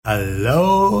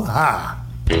Aloha.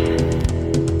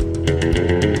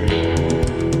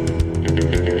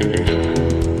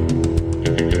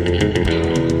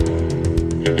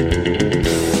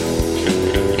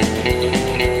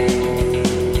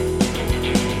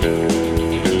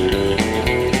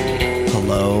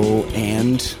 Hello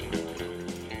and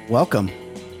welcome.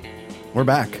 We're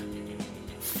back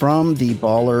from the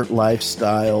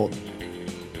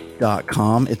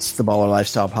ballerlifestyle.com. It's the Baller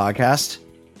Lifestyle Podcast.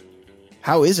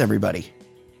 How is everybody?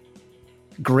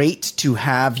 Great to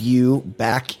have you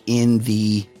back in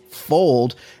the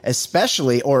fold,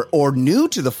 especially or new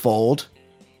to the fold.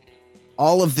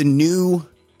 All of the new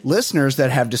listeners that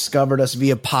have discovered us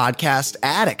via Podcast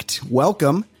Addict.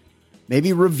 Welcome.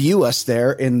 Maybe review us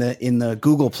there in the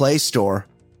Google Play Store.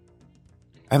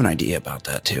 I have an idea about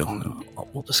that too.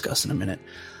 We'll discuss in a minute.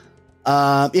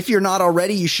 If you're not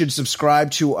already, you should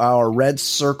subscribe to our Red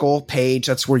Circle page.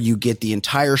 That's where you get the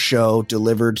entire show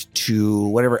delivered to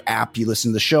whatever app you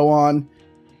listen to the show on,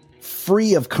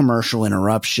 free of commercial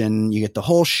interruption. You get the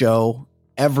whole show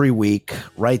every week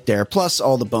right there, plus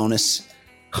all the bonus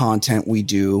content we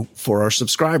do for our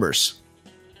subscribers.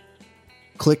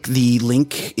 Click the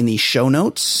link in the show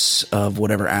notes of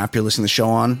whatever app you're listening to the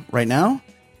show on right now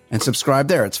and subscribe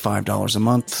there. It's $5 a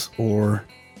month or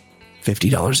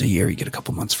 $50 a year. You get a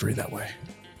couple months free that way.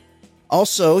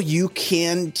 Also, you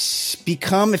can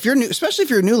become, if you're new, especially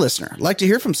if you're a new listener, I'd like to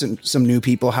hear from some new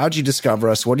people. How'd you discover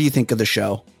us? What do you think of the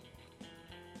show?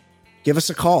 Give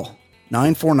us a call.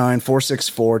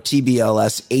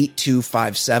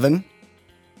 949-464-TBLS-8257.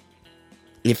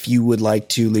 If you would like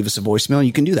to leave us a voicemail,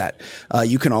 you can do that.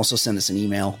 You can also send us an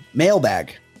email,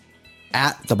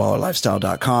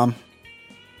 mailbag@theballerlifestyle.com.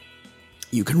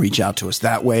 You can reach out to us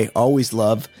that way. Always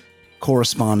love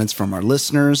correspondence from our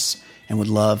listeners and would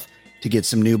love to get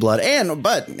some new blood.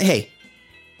 But hey,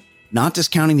 not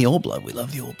discounting the old blood. We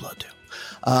love the old blood too.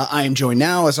 I am joined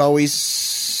now, as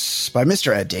always, by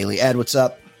Mr. Ed Daly. Ed, what's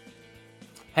up?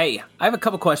 Hey, I have a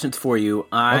couple questions for you.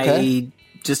 I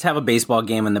just have a baseball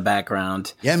game in the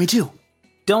background. Yeah, me too.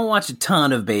 Don't watch a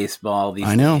ton of baseball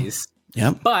these days.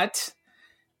 Yep. But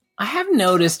I have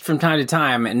noticed from time to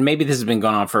time, and maybe this has been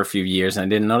going on for a few years and I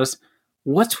didn't notice,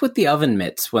 what's with the oven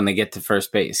mitts when they get to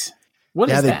first base?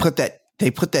 What is that? They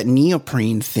put that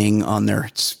neoprene thing on their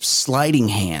sliding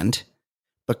hand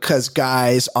because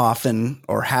guys often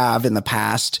or have in the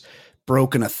past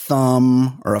broken a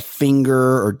thumb or a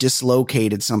finger or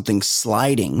dislocated something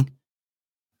sliding.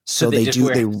 So they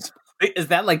do. Is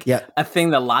that like a thing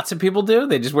that lots of people do?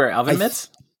 They just wear oven mitts?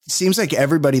 It seems like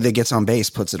everybody that gets on base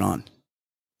puts it on.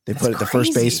 They put it, the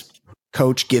first base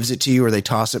coach gives it to you, or they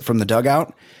toss it from the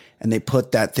dugout, and they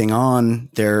put that thing on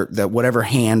that whatever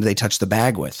hand they touch the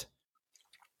bag with.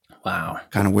 Wow.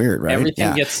 Kind of weird, right?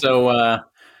 Everything gets so,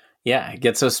 it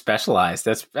gets so specialized.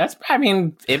 That's, I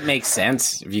mean, it makes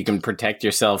sense. If you can protect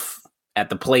yourself at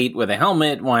the plate with a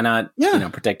helmet, why not,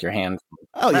 protect your hand?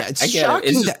 Oh, yeah. It's shocking.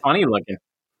 It's just funny looking.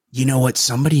 You know what?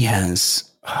 Somebody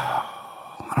has,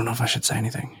 I don't know if I should say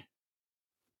anything.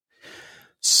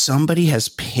 Somebody has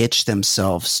pitched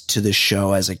themselves to the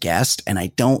show as a guest, and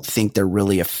I don't think they're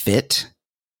really a fit.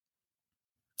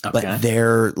 Okay. But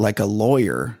they're like a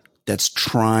lawyer that's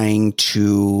trying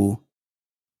to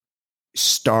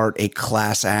start a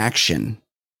class action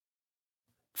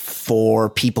for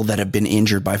people that have been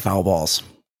injured by foul balls.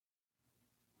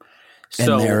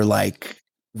 So, and they're like,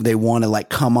 they want to like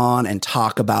come on and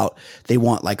talk about, they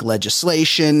want like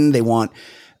legislation. They want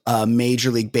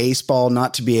Major League Baseball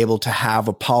not to be able to have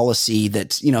a policy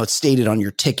that's, it's stated on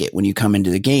your ticket when you come into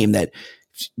the game that,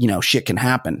 shit can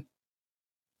happen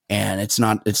and it's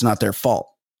not their fault.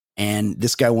 And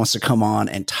this guy wants to come on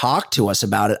and talk to us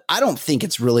about it. I don't think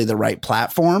it's really the right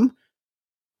platform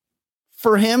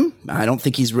for him. I don't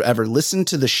think he's ever listened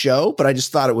to the show, but I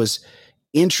just thought it was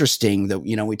interesting that,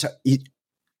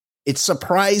 it's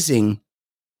surprising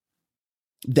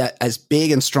that as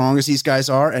big and strong as these guys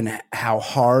are and how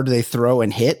hard they throw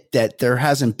and hit, that there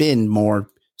hasn't been more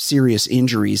serious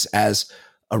injuries as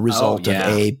a result of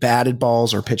a batted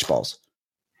balls or pitch balls.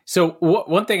 So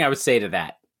one thing I would say to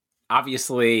that,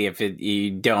 obviously, if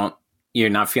you're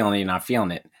not feeling it, you're not feeling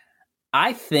it.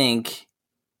 I think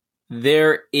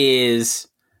there is,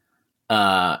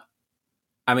 I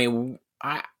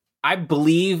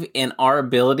believe in our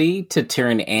ability to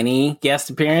turn any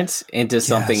guest appearance into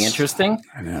something interesting.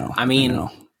 I know. I mean,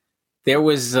 there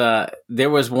was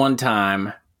one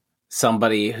time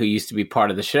somebody who used to be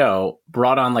part of the show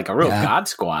brought on like a real God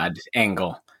Squad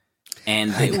angle,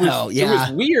 and it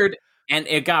was weird, and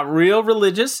it got real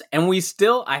religious. And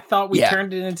I thought we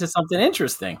turned it into something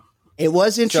interesting. It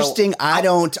was interesting. So,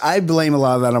 I blame a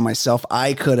lot of that on myself.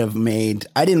 I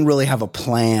didn't really have a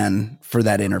plan for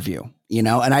that interview, and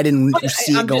I didn't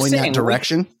see it going that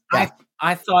direction.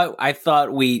 I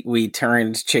thought we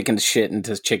turned chicken shit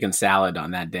into chicken salad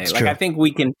on that day. I think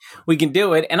we can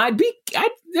do it. And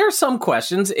there are some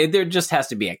questions. There just has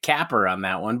to be a capper on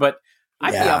that one, but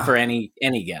I'd be out for any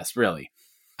guest, really.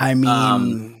 I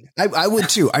mean, I would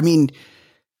too. I mean,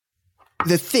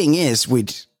 the thing is,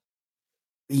 we'd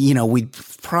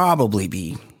probably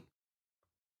be,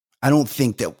 I don't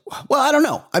think that, well, I don't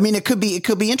know. I mean, it could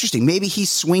be interesting. Maybe he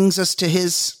swings us to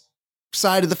his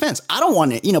side of the fence. I don't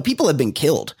want it. People have been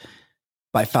killed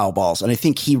by foul balls. And I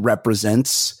think he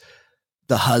represents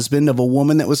the husband of a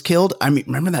woman that was killed. I mean,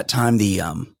 remember that time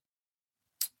that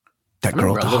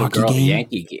girl at the hockey game?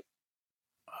 Yankee game.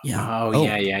 Yeah.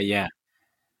 Yeah.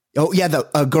 Oh yeah.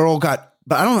 A girl got,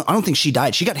 but I don't think she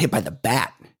died. She got hit by the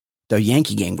bat. The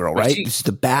Yankee game girl, right?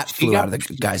 The bat flew out of the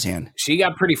guy's hand. She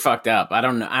got pretty fucked up. I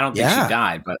don't know. I don't think she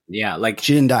died, but yeah,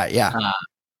 she didn't die. Yeah.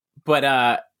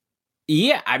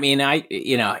 Yeah. I mean,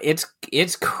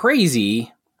 it's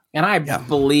crazy. And I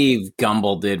believe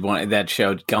Gumbel did that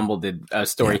show. Gumbel did a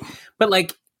story,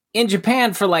 but in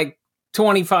Japan for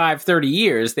 25, 30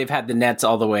 years, they've had the nets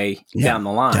all the way down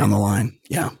the line. Down the line.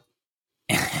 Yeah.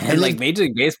 And Major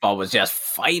League Baseball was just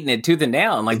fighting it tooth and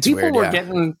nail. And people were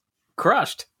getting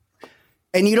crushed.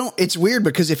 And it's weird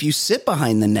because if you sit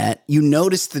behind the net, you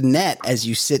notice the net as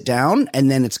you sit down, and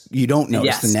then you don't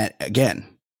notice the net again.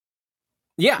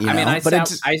 Yeah. I mean,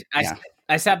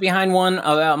 I sat behind one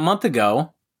about a month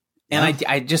ago, and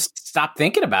I just stopped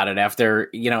thinking about it after,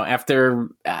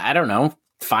 I don't know,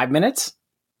 5 minutes.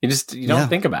 You don't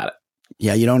think about it.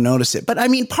 Yeah, you don't notice it. But I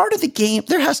mean, part of the game,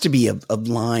 there has to be a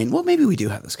line. Well, maybe we do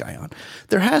have this guy on.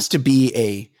 There has to be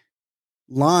a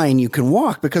line you can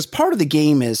walk, because part of the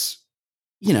game is,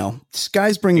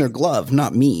 guys bring their glove,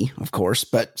 not me, of course,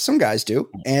 but some guys do.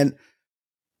 And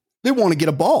they want to get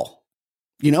a ball.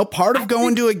 Part of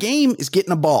going to a game is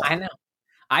getting a ball. I know.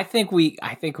 I think we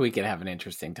could have an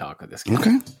interesting talk with this guy.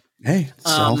 Okay. Hey,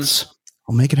 I'll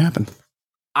make it happen.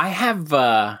 I have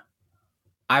a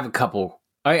couple.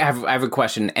 I have a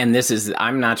question, and this is,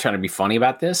 I'm not trying to be funny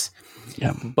about this.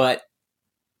 Yeah. But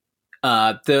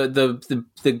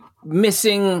the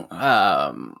missing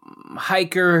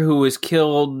hiker who was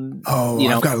killed. Oh,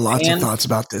 I've got lots of thoughts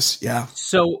about this. Yeah.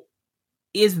 So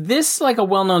is this a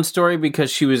well-known story because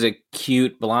she was a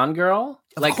cute blonde girl?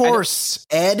 Of course,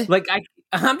 Ed.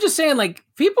 I'm just saying,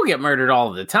 people get murdered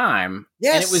all the time.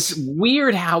 Yes. And it was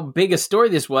weird how big a story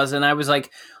this was. And I was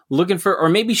looking for, or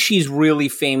maybe she's really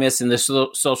famous in the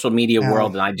social media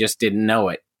world and I just didn't know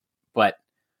it. But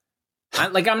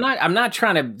I'm not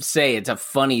trying to say it's a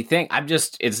funny thing.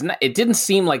 It didn't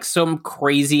seem like some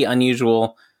crazy,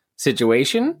 unusual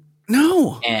situation.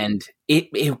 No. And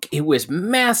it was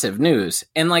massive news.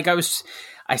 And I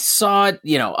saw,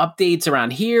 updates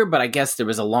around here, but I guess there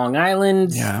was a Long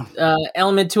Island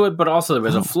element to it, but also there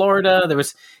was a Florida. There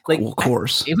was of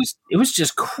course, it was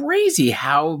just crazy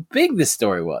how big this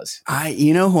story was.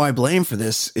 Who I blame for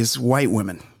this is white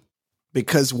women,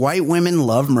 because white women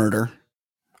love murder.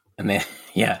 And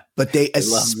but they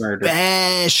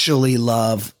especially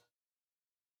love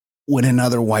when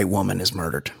another white woman is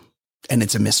murdered and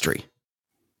it's a mystery,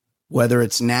 whether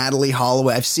it's Natalie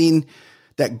Holloway. I've seen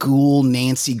that ghoul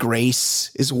Nancy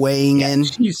Grace is weighing in.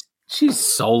 She's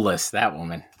soulless, that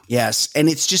woman. Yes, and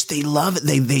it's just, they love it.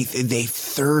 They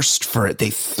thirst for it. They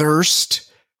thirst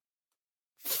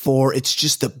for, it's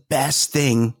just the best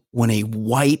thing when a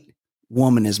white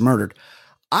woman is murdered.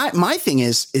 My thing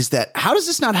is that how does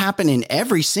this not happen in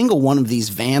every single one of these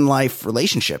van life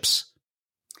relationships?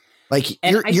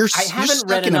 You're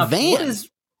stuck in a van.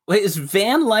 Is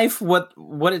van life what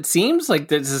it seems like?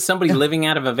 There's somebody living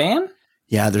out of a van?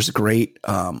 Yeah, there's a great,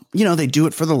 they do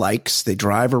it for the likes. They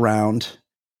drive around.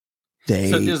 So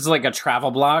this is a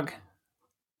travel blog?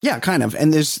 Yeah, kind of.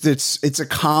 And it's a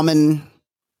common,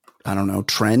 I don't know,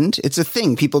 trend. It's a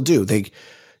thing people do. They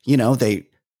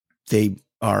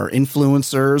are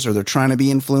influencers, or they're trying to be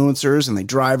influencers, and they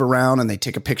drive around and they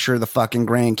take a picture of the fucking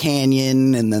Grand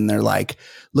Canyon. And then they're like,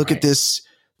 look at this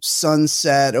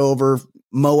sunset over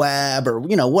Moab, or,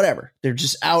 whatever. They're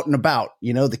just out and about,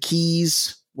 the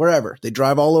Keys, wherever. They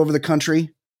drive all over the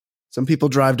country. Some people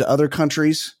drive to other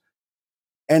countries.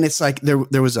 And it's there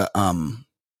was a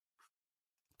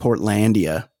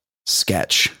Portlandia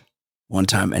sketch one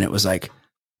time, and it was a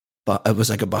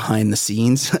behind the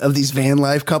scenes of these van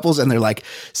life couples, and they're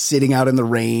sitting out in the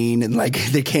rain, and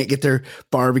they can't get their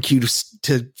barbecue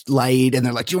to light, and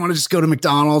they're like, do you want to just go to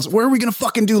McDonald's? Where are we going to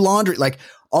fucking do laundry?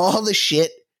 All the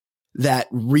shit that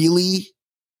really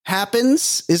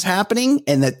is happening,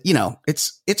 and that,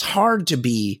 it's hard to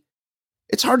be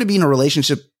in a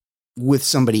relationship with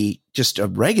somebody, just a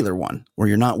regular one, where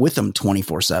you're not with them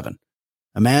 24/7.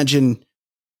 Imagine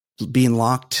being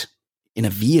locked in a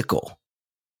vehicle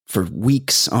for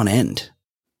weeks on end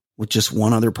with just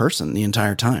one other person the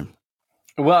entire time.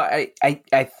 Well,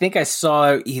 I think I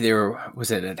saw either,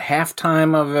 was it at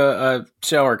halftime of a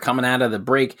show or coming out of the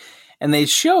break, and they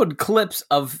showed clips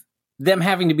of them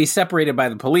having to be separated by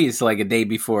the police like a day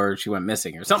before she went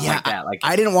missing or something like that. Like,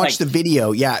 I didn't watch the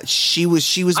video. Yeah, she was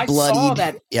bloodied. Saw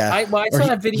that. Yeah, I saw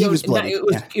that video. He was bloodied.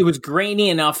 It was grainy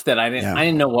enough that I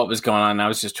didn't know what was going on. I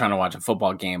was just trying to watch a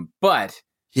football game, but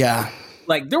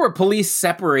like there were police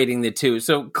separating the two,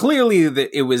 so clearly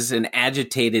that it was an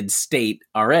agitated state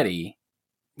already.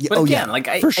 But again,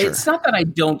 it's not that I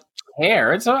don't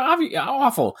care. It's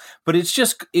awful, but it's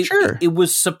just it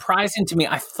was surprising to me.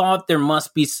 I thought there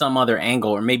must be some other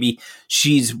angle, or maybe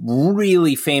she's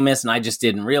really famous and I just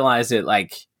didn't realize it,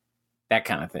 like that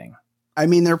kind of thing. I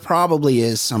mean, there probably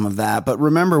is some of that, but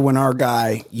remember when our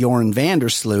guy Jorn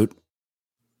Vandersloot,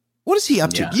 what is he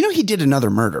up to? You know, he did another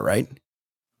murder, right?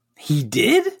 He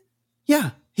did?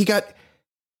 Yeah, I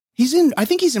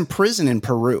think he's in prison in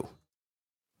Peru.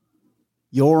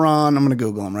 Joran, I'm going to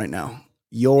Google him right now.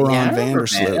 Joran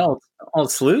Vandersloot. Old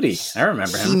Slooty. I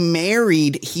remember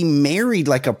him. He married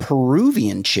like a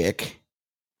Peruvian chick.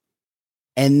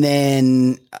 And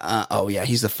then,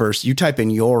 he's the first. You type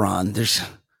in Joran, there's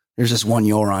just one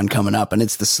Joran coming up, and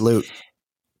it's the Sloot.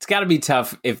 It's got to be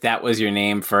tough if that was your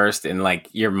name first and like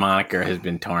your moniker has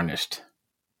been tarnished.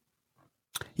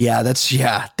 Yeah,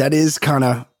 that is kind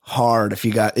of hard if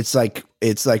you got, it's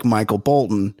like Michael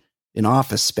Bolton in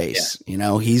Office Space. Yeah. You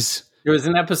know, there was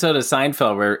an episode of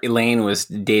Seinfeld where Elaine was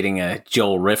dating a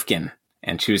Joel Rifkin,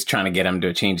 and she was trying to get him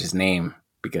to change his name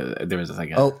because there was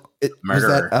like a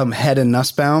murderer. Was that Head and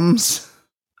Nussbaum's?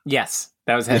 Yes,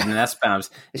 that was Head and Nussbaum's.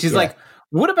 She's like,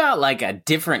 what about like a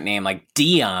different name, like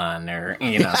Dion or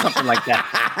something like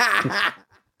that?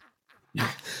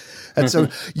 And so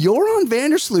Joran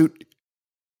Vandersloot,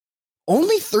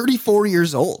 only 34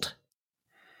 years old.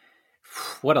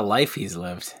 What a life he's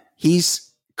lived.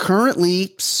 He's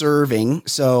currently serving.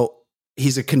 So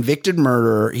he's a convicted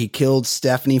murderer. He killed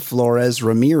Stephanie Flores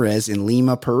Ramirez in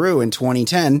Lima, Peru in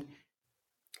 2010.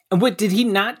 And what did he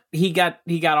not? He got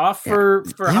off for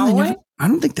Halloween? I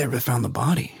don't think they ever found the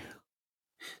body.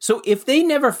 So if they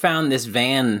never found this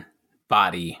van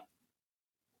body,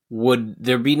 would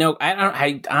there be no?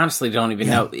 I honestly don't even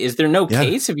know. Is there no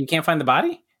case if you can't find the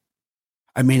body?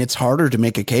 I mean, it's harder to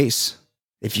make a case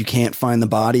if you can't find the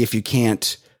body. If you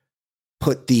can't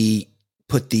put the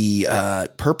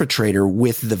perpetrator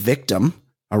with the victim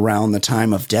around the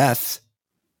time of death,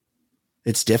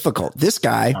 it's difficult. This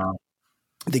guy,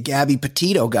 the Gabby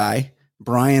Petito guy,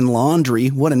 Brian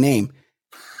Laundrie, what a name.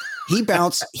 He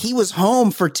bounced. He was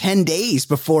home for 10 days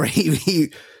before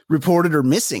he reported her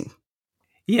missing.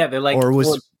 Yeah, they're like, two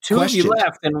questioned. Of you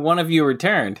left and one of you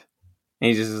returned. And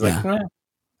he just was like,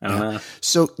 I don't know.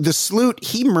 So the Sloot,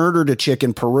 he murdered a chick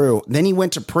in Peru. Then he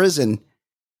went to prison,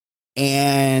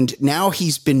 and now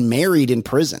he's been married in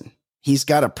prison. He's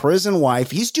got a prison wife.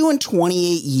 He's doing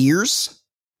 28 years,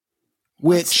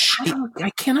 which I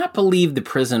cannot believe the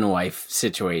prison wife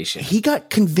situation. He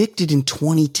got convicted in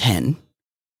 2010.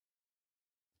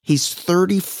 He's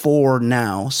 34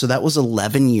 now, so that was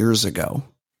 11 years ago.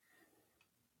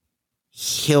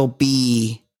 So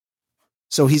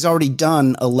he's already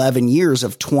done 11 years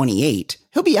of 28.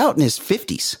 He'll be out in his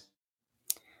 50s.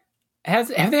 Have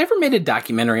they ever made a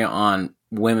documentary on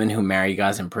women who marry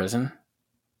guys in prison?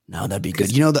 No, that'd be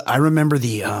good. I remember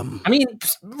the... I mean,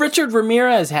 Richard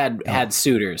Ramirez had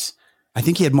suitors. I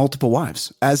think he had multiple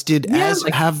wives, have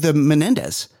the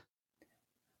Menendez.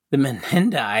 The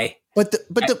Menendez. But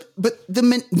the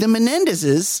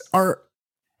Menendezes are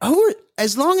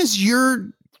as long as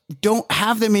you don't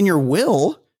have them in your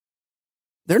will,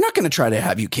 they're not going to try to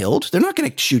have you killed. They're not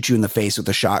going to shoot you in the face with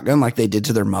a shotgun like they did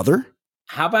to their mother.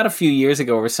 How about a few years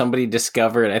ago where somebody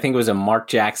discovered, I think it was a Mark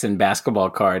Jackson basketball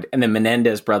card, and the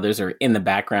Menendez brothers are in the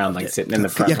background, like sitting in the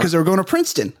front. Yeah, because they were going to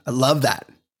Princeton. I love that.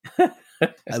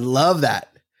 I love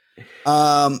that.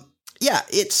 Yeah,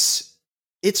 it's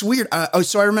weird.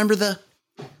 So I remember the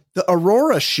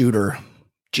Aurora shooter,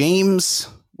 James,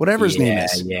 whatever his name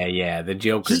is. Yeah. The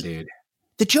Joker dude.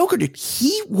 The Joker dude.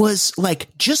 He was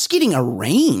like just getting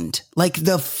arraigned. Like I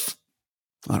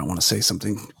don't want to say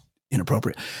something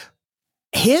inappropriate.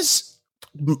 His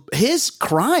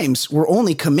crimes were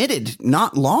only committed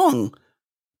not long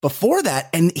before that,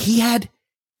 and he had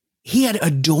He had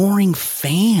adoring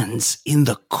fans in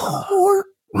the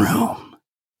courtroom.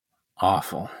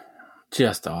 Awful.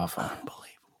 Just awful. Unbelievable.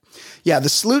 Yeah, the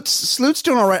Sloot's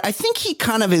doing all right. I think he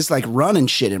kind of is like running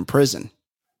shit in prison.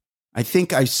 I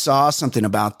think I saw something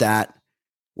about that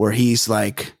where he's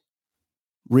like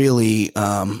really,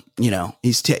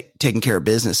 he's taking care of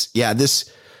business. Yeah,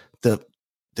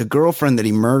 the girlfriend that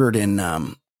he murdered in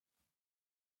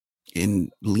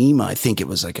Lima, I think it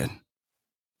was like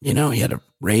he had a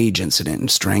rage incident and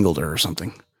strangled her or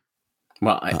something.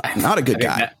 Well, not a good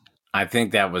guy. I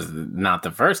think that was not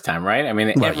the first time, right? I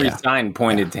mean, every sign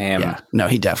pointed to him. Yeah. No,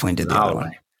 he definitely did the other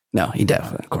one. No, he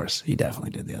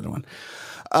definitely did the other one.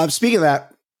 Speaking of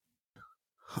that,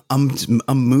 I'm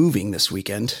moving this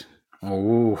weekend.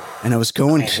 Ooh. And I was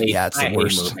going it's the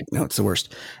worst. No, it's the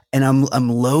worst. And I'm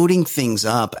loading things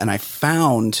up, and I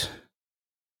found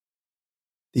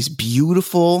these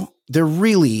beautiful, they're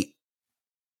really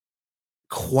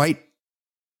quite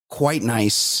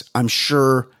nice. I'm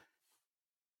sure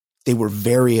they were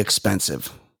very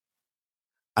expensive.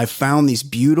 I found these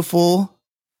beautiful,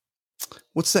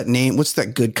 what's that name? What's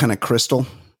that good kind of crystal?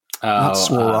 Not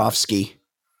Swarovski.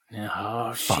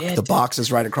 Oh, fuck, shit. the box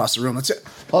is right across the room. Let's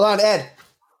hold on, Ed.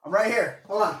 I'm right here.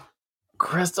 Hold on.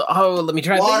 Crystal. Oh, let me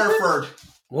try.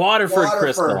 Waterford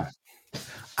crystal.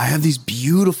 I have these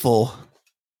beautiful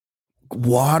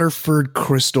Waterford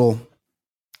crystal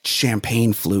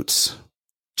champagne flutes.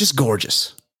 Just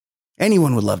gorgeous.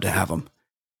 Anyone would love to have them.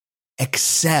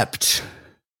 Except.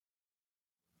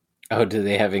 Oh, do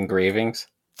they have engravings?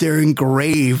 They're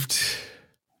engraved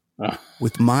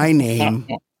with my name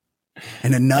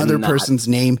and another person's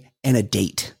name and a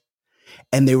date.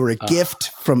 And they were a gift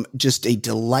from just a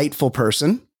delightful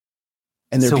person.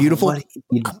 And they're beautiful. What,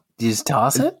 you just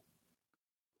toss it?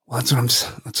 Well, that's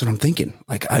what I'm thinking.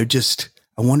 Like, I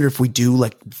wonder if we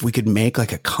could make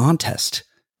like a contest.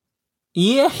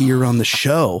 Yeah. Here on the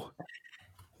show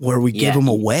where we give them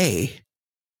away.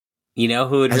 You know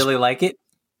who would really like it?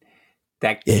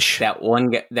 That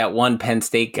one Penn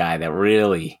State guy that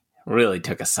really, really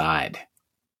took a side.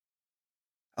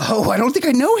 Oh, I don't think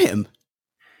I know him.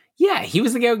 Yeah, he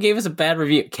was the guy who gave us a bad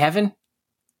review. Kevin?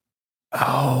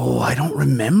 Oh, I don't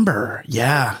remember.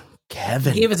 Yeah,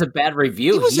 Kevin. He gave us a bad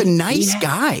review. He was a nice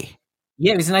guy.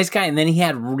 Yeah, he was a nice guy. And then he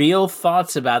had real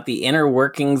thoughts about the inner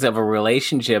workings of a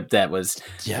relationship that was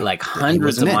like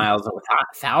hundreds of miles,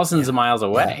 thousands of miles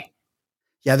away.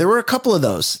 Yeah, there were a couple of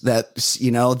those that,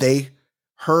 they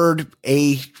heard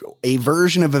a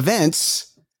version of events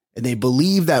and they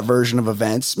believe that version of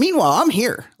events. Meanwhile, I'm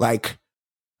here. Like,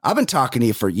 I've been talking to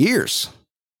you for years.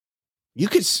 You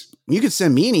could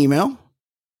send me an email.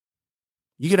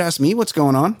 You could ask me what's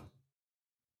going on.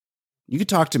 You could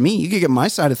talk to me. You could get my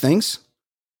side of things.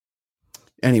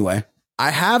 Anyway,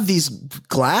 I have these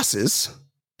glasses.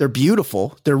 They're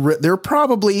beautiful. They're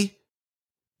probably,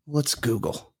 let's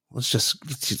Google. Let's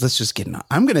just get in.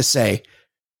 I'm going to say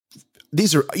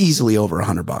these are easily over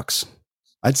 $100.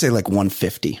 I'd say like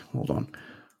 150. Hold on.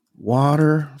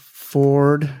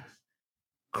 Waterford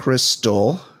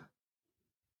crystal.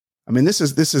 I mean, this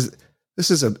is a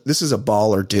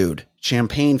baller dude.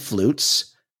 Champagne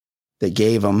flutes. They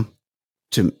gave them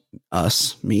to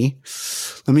me.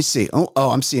 Let me see. Oh,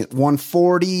 I'm seeing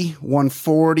 140.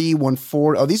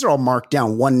 Oh, these are all marked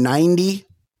down. 190.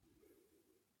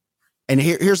 And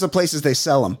here's the places they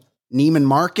sell them. Neiman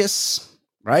Marcus,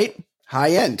 right?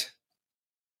 High end.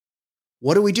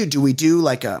 What do we do? Do we do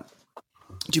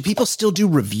do people still do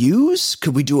reviews?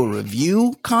 Could we do a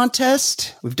review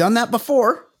contest? We've done that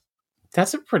before.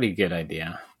 That's a pretty good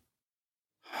idea.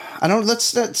 I don't.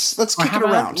 Let's kick it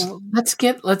around. Let's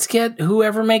get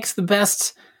whoever makes the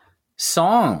best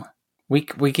song. We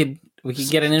could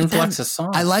get an influx of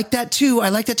songs. I like that too.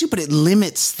 But it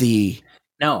limits the.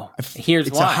 No, here's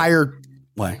it's why. It's a higher.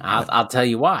 Why? I'll tell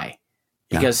you why.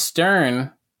 Because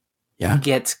Stern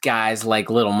gets guys like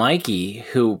Little Mikey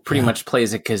who pretty much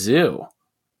plays a kazoo.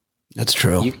 That's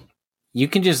true. You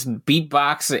can just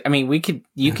beatbox. I mean,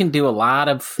 you can do a lot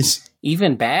of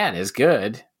even bad is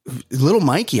good. Little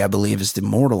Mikey, I believe, is the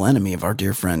mortal enemy of our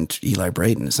dear friend Eli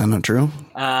Braden. Is that not true?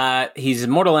 He's a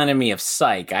mortal enemy of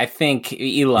Psych. I think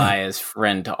Eli is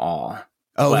friend to all.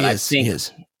 Oh, he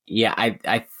is. Yeah,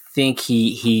 I think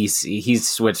he's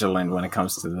Switzerland when it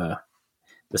comes to the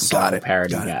song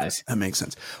parody guys. That makes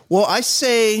sense. Well, I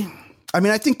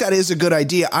think that is a good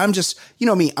idea. I'm just,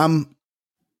 me,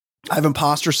 I have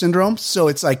imposter syndrome. So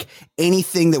it's like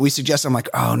anything that we suggest, I'm like,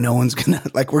 oh, no one's gonna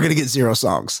we're gonna get 0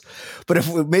 songs. But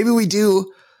if maybe we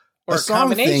do a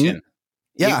combination thing,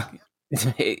 yeah.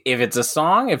 If it's a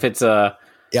song, if it's a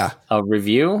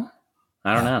review,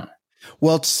 I don't know.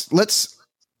 Well,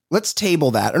 let's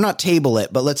table that, or not table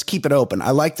it, but let's keep it open.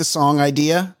 I like the song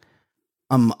idea.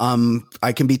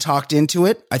 I can be talked into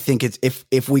it. I think it's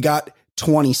if we got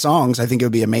 20 songs, I think it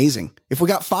would be amazing. If we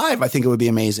got 5, I think it would be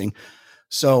amazing.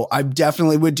 So I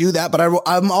definitely would do that. But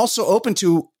I'm also open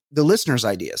to the listeners'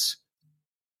 ideas.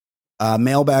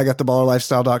 Mailbag at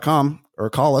theballerlifestyle.com or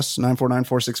call us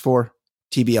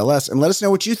 949-464-TBLS and let us know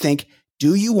what you think.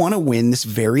 Do you want to win this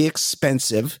very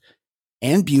expensive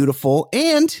and beautiful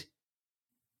and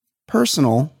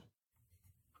personal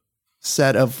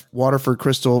set of Waterford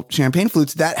Crystal champagne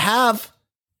flutes that have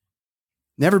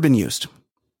never been used?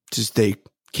 Just they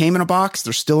came in a box.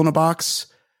 They're still in a box.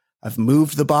 I've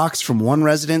moved the box from one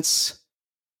residence.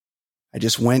 I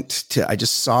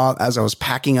just saw as I was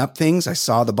packing up things, I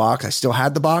saw the box. I still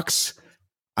had the box.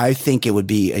 I think it would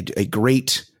be a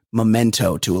great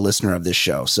memento to a listener of this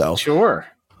show. So sure.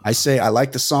 I say I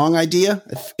like the song idea.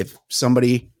 If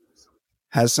somebody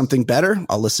has something better,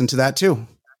 I'll listen to that too.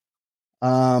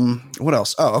 What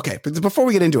else? Oh, okay. But before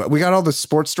we get into it, we got all the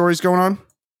sports stories going on.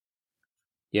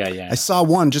 Yeah. I saw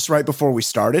one just right before we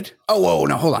started. Oh, whoa,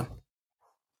 no, hold on.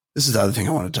 This is the other thing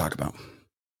I wanted to talk about.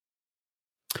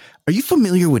 Are you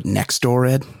familiar with Nextdoor,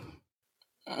 Ed?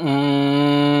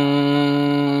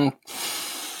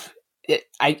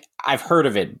 I've heard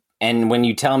of it, and when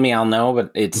you tell me, I'll know.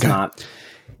 But it's not.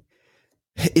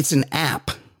 It's an app,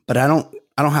 but I don't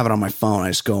have it on my phone. I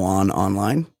just go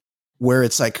online, where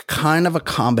it's like kind of a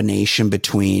combination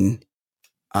between,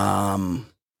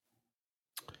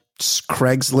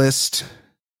 Craigslist,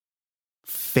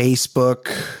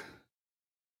 Facebook,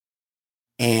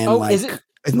 and is it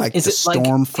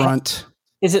Stormfront.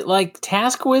 Is it like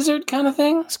Task Wizard kind of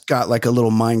thing? It's got like a little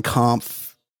Mein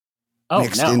Kampf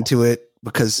mixed into it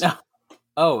because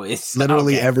it's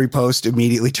literally every post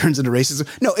immediately turns into racism.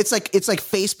 No, it's like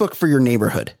Facebook for your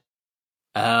neighborhood.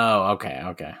 Oh,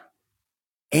 okay.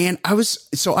 And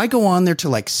I go on there to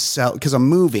like sell because I'm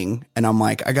moving and I'm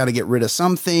like, I got to get rid of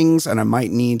some things and I might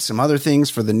need some other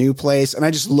things for the new place. And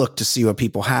I just look to see what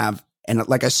people have. And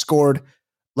like I scored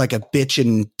like a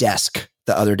bitchin' desk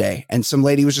the other day and some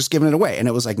lady was just giving it away and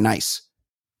it was like nice.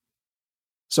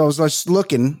 So I was just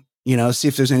looking, see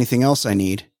if there's anything else I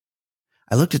need.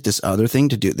 I looked at this other thing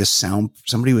to do this sound.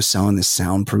 Somebody was selling this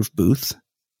soundproof booth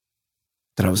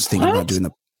that I was thinking about doing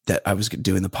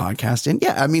the podcast in.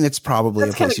 Yeah. I mean, it's probably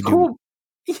a place you do.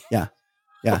 Yeah.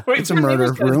 Yeah. Wait, it's a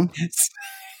murder room.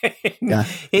 Yeah.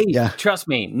 Hey, trust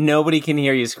me. Nobody can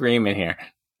hear you scream in here.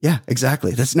 Yeah,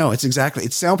 exactly.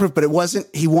 It's soundproof, but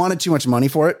he wanted too much money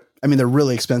for it. I mean, they're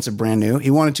really expensive, brand new.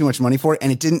 He wanted too much money for it.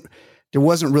 And there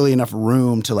wasn't really enough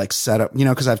room to like set up,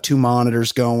 cause I have 2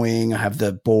 monitors going. I have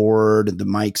the board and the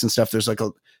mics and stuff. There's like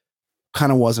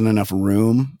kind of wasn't enough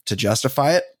room to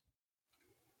justify it.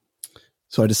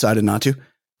 So I decided not to,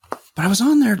 but while I was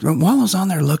on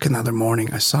there looking the other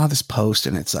morning, I saw this post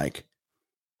and it's like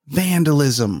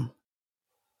vandalism.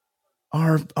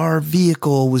 Our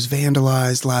vehicle was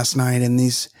vandalized last night and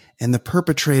the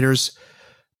perpetrators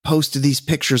posted these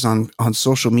pictures on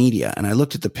social media. And I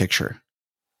looked at the picture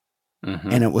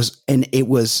and it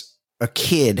was a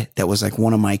kid that was like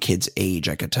one of my kids' age,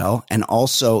 I could tell. And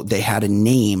also they had a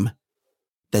name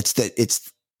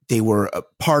they were a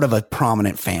part of a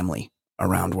prominent family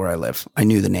around where I live. I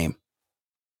knew the name.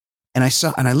 And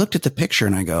I looked at the picture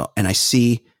and I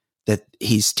see that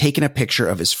he's taken a picture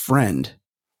of his friend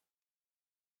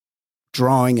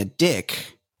drawing a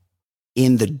dick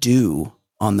in the dew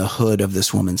on the hood of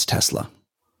this woman's Tesla.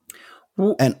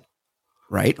 And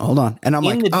right, hold on. And I'm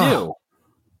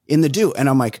in the dew. And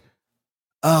I'm like,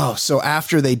 oh, so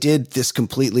after they did this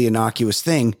completely innocuous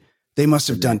thing, they must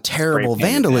have done terrible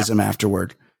vandalism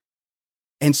afterward.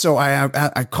 And so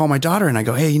I call my daughter and I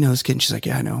go, hey, you know this kid? And she's like,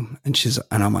 yeah, I know him.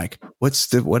 And I'm like,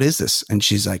 what is this? And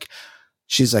she's like,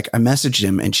 I messaged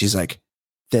him and she's like,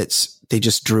 they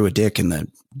just drew a dick in the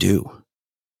dew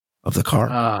of the car.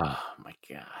 Oh my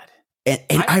God. And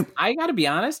I gotta be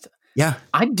honest. Yeah.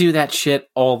 I do that shit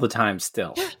all the time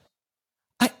still. Yeah.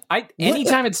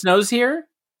 Anytime it snows here,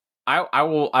 I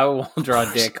will draw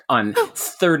a dick on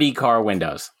 30 car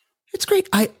windows. It's great.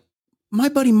 My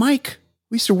buddy Mike,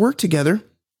 we used to work together.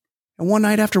 And one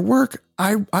night after work,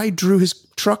 I drew his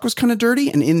truck was kind of dirty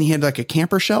and he had like a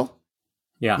camper shell.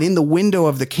 Yeah. And in the window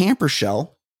of the camper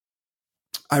shell,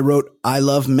 I wrote, I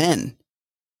love men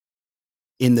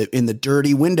in the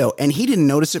dirty window. And he didn't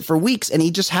notice it for weeks. And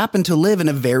he just happened to live in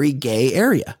a very gay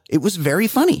area. It was very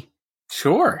funny.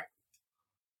 Sure.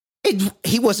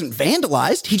 He wasn't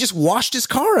vandalized. He just washed his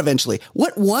car eventually.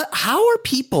 How are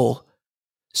people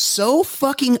so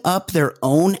fucking up their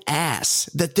own ass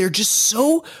that they're just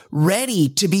so ready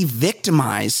to be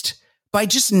victimized by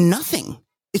just nothing?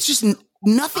 It's just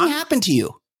nothing happened to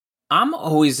you. I'm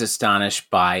always astonished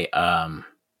by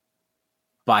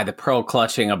by the pearl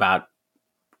clutching about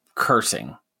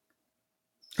cursing.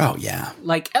 Oh yeah.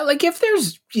 Like if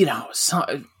there's,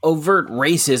 some overt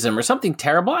racism or something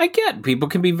terrible, I get people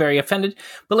can be very offended.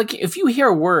 But like if you hear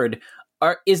a word,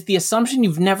 is the assumption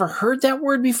you've never heard that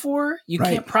word before? You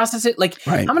can't process it. Like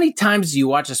how many times do you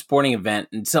watch a sporting event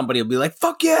and somebody will be like,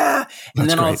 fuck yeah. And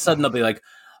then all of a sudden they'll be like,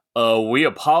 we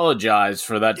apologize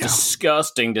for that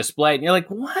disgusting display. And you're like,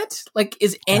 what? Like,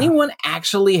 is anyone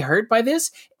actually hurt by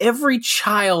this? Every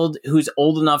child who's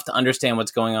old enough to understand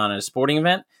what's going on in a sporting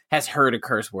event has heard a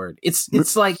curse word.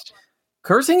 It's like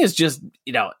cursing is just,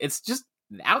 it's just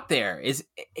out there.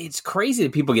 It's crazy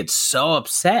that people get so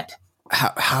upset.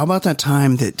 How about that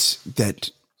time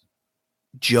that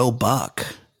Joe Buck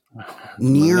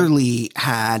nearly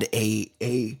had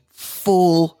a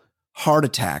full heart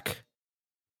attack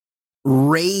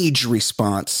rage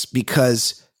response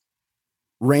because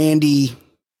Randy,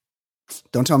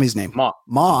 don't tell me his name,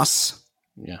 Moss,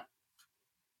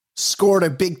 scored a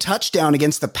big touchdown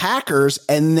against the Packers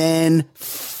and then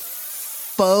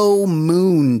faux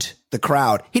mooned the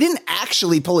crowd. He didn't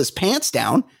actually pull his pants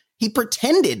down. He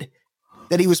pretended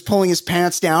that he was pulling his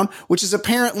pants down, which is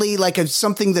apparently like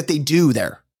something that they do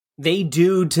there. They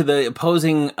do to the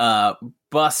opposing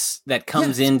bus that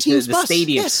comes into the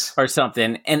stadium or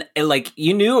something. And like,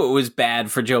 you knew it was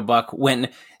bad for Joe Buck when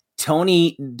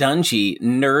Tony Dungy,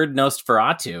 Nerd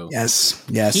Nosferatu. Yes.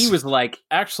 He was like,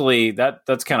 actually,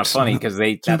 that's kind of funny because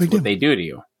that's what they do to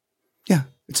you. Yeah,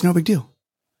 it's no big deal.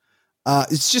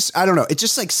 It's just, I don't know. It's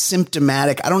just like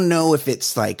symptomatic. I don't know if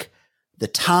it's like the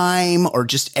time or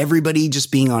just everybody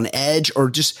just being on edge or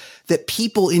just that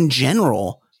people in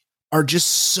general are just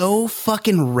so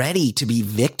fucking ready to be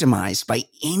victimized by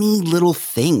any little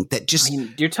thing that just,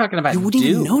 you're talking about, you wouldn't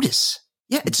even notice.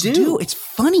 Yeah, it's do. It's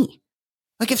funny.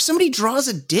 Like if somebody draws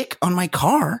a dick on my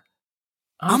car,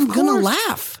 I'm going to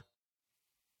laugh.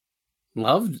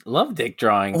 Love dick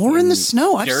drawing. Or in the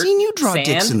snow. I've seen you draw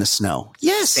dicks in the snow.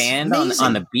 Yes. Sand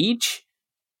on the beach.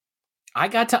 I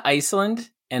got to Iceland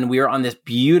and we were on this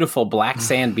beautiful black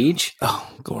sand beach.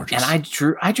 Oh, gorgeous. And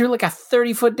I drew like a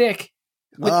 30-foot dick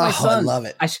with my son. I love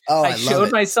it. I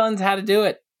showed my sons how to do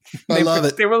it. I love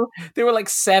it. They were like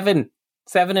 7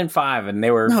 and 5 and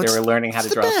they were learning how to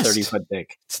draw a 30-foot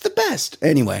dick. It's the best.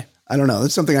 Anyway, I don't know.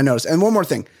 That's something I noticed. And one more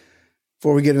thing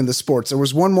before we get into sports. There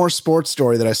was one more sports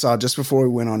story that I saw just before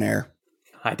we went on air.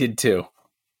 I did too.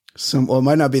 It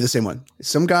might not be the same one.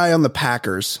 Some guy on the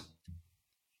Packers,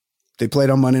 they played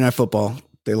on Monday Night Football.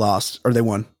 They lost or they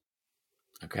won.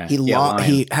 Okay.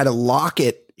 He had a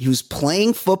locket. He was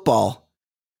playing football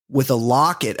with a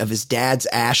locket of his dad's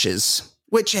ashes,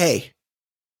 which, hey,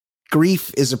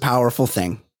 grief is a powerful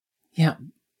thing. Yeah.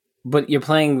 But you're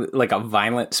playing like a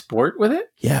violent sport with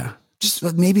it? Yeah. Just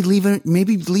maybe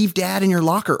leave dad in your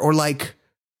locker or like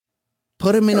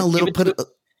put him in a little,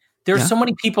 there are so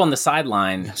many people on the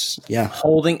sideline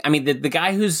holding. I mean, the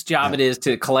guy whose job it is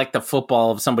to collect the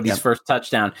football of somebody's first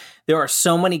touchdown. There are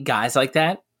so many guys like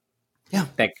that. Yeah.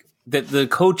 That the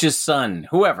coach's son,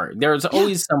 whoever, there's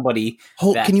always somebody.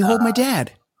 Can you hold my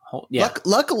dad?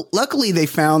 Luckily, they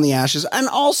found the ashes. And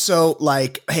also,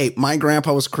 like, hey, my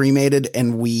grandpa was cremated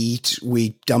and we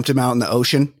dumped him out in the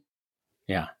ocean.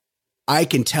 Yeah. I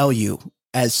can tell you,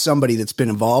 as somebody that's been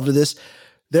involved in this,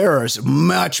 there is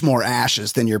much more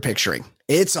ashes than you're picturing.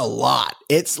 It's a lot.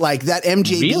 It's like that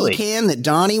MJB can that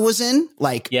Donnie was in.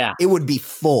 Like, it would be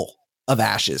full of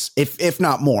ashes, if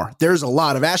not more. There's a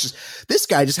lot of ashes. This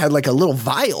guy just had like a little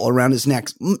vial around his neck,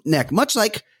 much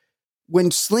like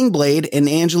when Sling Blade and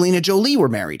Angelina Jolie were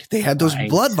married. They had those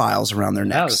blood vials around their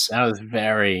necks. That was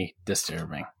very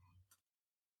disturbing.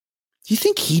 Do you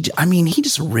think he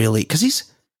just really, because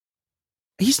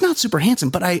he's not super handsome,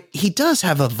 but he does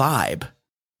have a vibe.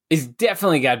 He's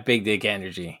definitely got big dick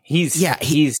energy. He's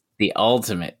the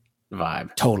ultimate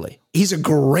vibe. Totally. He's a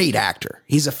great actor.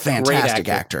 He's a fantastic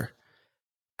actor.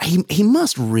 He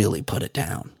must really put it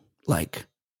down. Like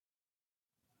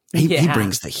he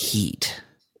brings the heat.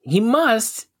 He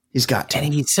must. He's got to.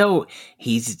 And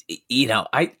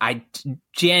I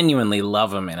genuinely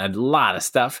love him in a lot of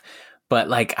stuff. But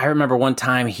like, I remember one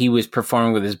time he was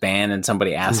performing with his band and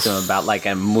somebody asked him about like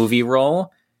a movie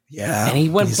role. Yeah. And he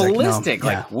went ballistic.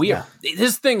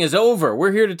 This thing is over.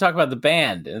 We're here to talk about the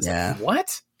band. And it's like,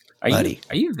 what?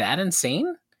 Are you that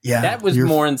insane? Yeah. That was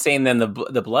more insane than the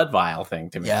blood vial thing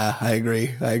to me. Yeah, I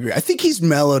agree. I think he's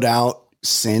mellowed out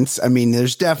since. I mean,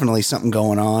 there's definitely something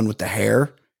going on with the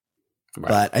hair. Right.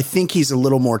 But I think he's a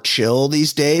little more chill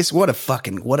these days. What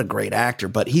a great actor.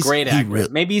 But he's great actor.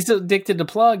 Maybe he's addicted to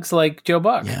plugs like Joe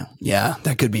Buck. Yeah,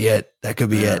 that could be it.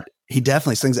 It. He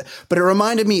definitely slings it. But it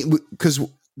reminded me, because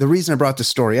the reason I brought this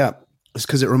story up is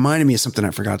because it reminded me of something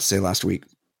I forgot to say last week.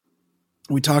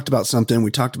 We talked about something.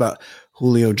 We talked about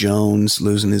Julio Jones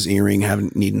losing his earring,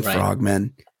 needing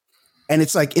frogmen. And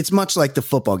it's like, it's much like the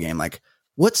football game. Like,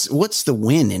 what's the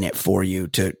win in it for you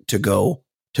to go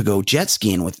jet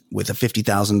skiing with a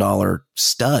 $50,000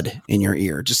 stud in your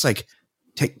ear? Just like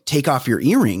take off your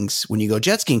earrings when you go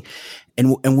jet skiing.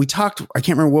 And we talked, I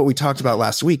can't remember what we talked about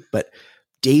last week, but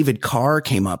David Carr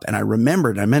came up, and I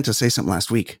remembered, I meant to say something last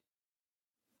week,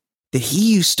 that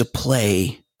he used to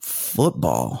play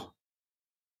football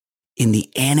in the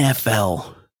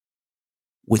NFL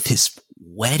with his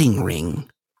wedding ring.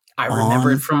 I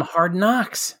remember it from Hard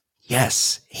Knocks.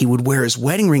 Yes. He would wear his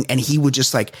wedding ring, and he would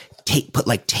just like put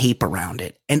like tape around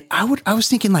it. And I was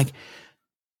thinking, like,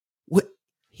 what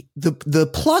the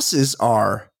pluses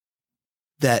are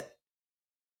that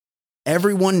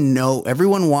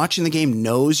everyone watching the game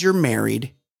knows you're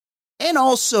married, and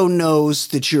also knows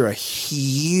that you're a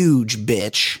huge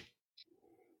bitch.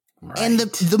 Right. And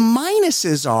the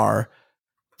minuses are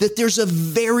that there's a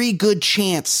very good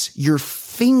chance your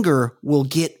finger will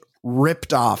get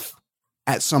ripped off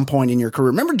at some point in your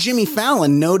career. Remember Jimmy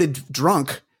Fallon, noted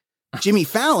drunk? Jimmy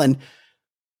Fallon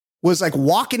was like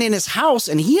walking in his house,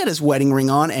 and he had his wedding ring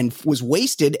on and was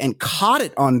wasted and caught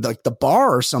it on like the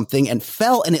bar or something and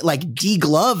fell, and it like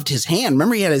degloved his hand.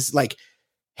 Remember, he had his like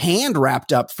hand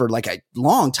wrapped up for like a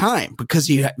long time because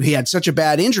he had such a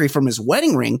bad injury from his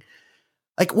wedding ring.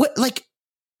 Like, what? Like,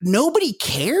 nobody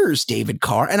cares, David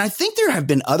Carr. And I think there have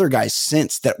been other guys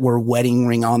since that were wedding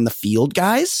ring on the field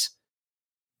guys.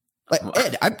 Like,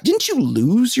 Ed, didn't you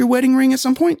lose your wedding ring at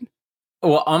some point?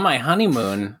 Well, on my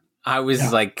honeymoon, I was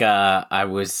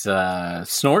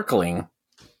snorkeling,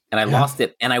 and I lost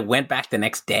it. And I went back the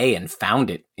next day and found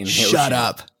it in the ocean. Shut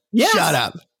up. Yes. Shut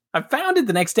up. I found it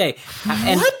the next day.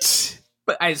 What?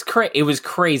 But it was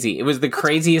crazy. It was the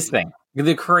craziest thing.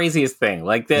 The craziest thing.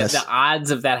 Like the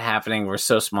odds of that happening were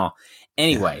so small.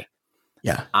 Anyway,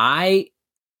 I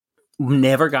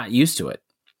never got used to it.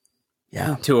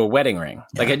 Yeah, to a wedding ring.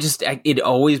 Yeah. Like it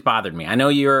always bothered me. I know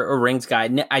you're a rings guy.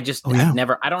 I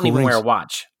never. I don't even wear a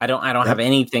watch. I don't have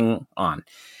anything on.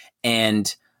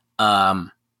 And about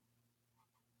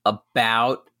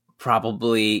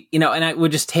probably, and I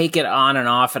would just take it on and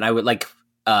off, and I would like.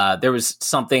 There was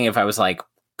something if I was like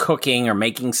cooking or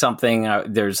making something.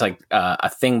 There's like a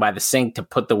thing by the sink to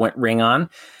put the ring on,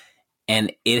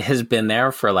 and it has been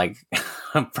there for like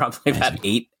probably about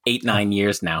 9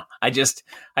 years now. I just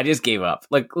gave up.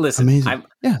 Like, listen,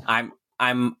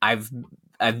 I've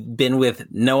been with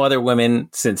no other women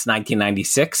since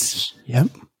 1996. Yep.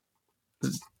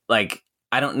 Like,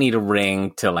 I don't need a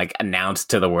ring to like announce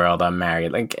to the world I'm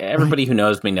married. Like, everybody who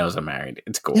knows me knows I'm married.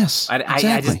 It's cool. Yes,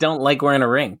 I just don't like wearing a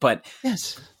ring. But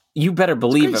you better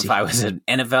believe if I was an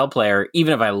NFL player,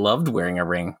 even if I loved wearing a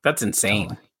ring, that's insane.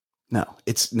 Totally.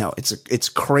 It's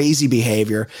crazy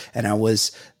behavior. And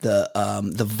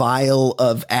the vial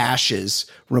of ashes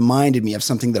reminded me of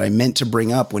something that I meant to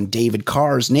bring up when David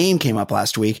Carr's name came up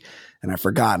last week, and I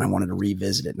forgot, and I wanted to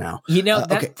revisit it now.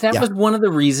 That was one of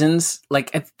the reasons,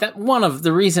 one of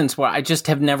the reasons why I just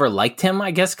have never liked him,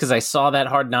 I guess, because I saw that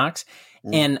Hard Knocks,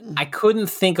 and I couldn't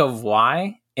think of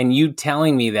why. And you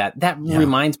telling me that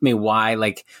reminds me why,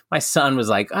 like, my son was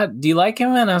like, do you like him?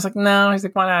 And I was like, no. He's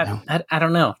like, why not? No. I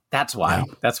don't know. That's why. No.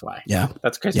 That's why. Yeah.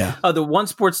 That's crazy. Yeah. Oh, the one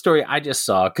sports story I just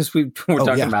saw, because we were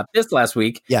talking about this last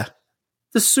week. Yeah.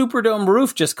 The Superdome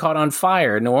roof just caught on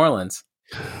fire in New Orleans.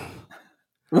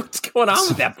 What's going on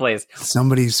with that place?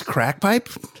 Somebody's crack pipe?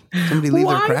 Somebody leave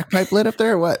their crack pipe lit up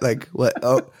there? Or what? Like, what?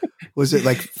 Oh, was it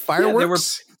like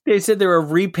fireworks? They said they were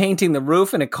repainting the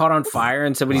roof and it caught on fire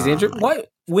and somebody's injured. What?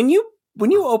 When you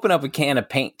open up a can of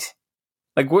paint,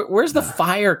 like where's the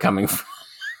fire coming from?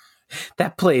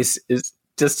 That place is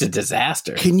just a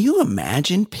disaster. Can you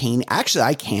imagine painting? Actually,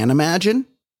 I can imagine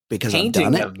because painting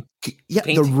I've done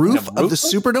it. The roof of the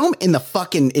Superdome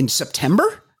in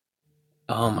September.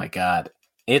 Oh my God.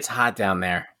 It's hot down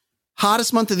there.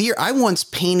 Hottest month of the year. I once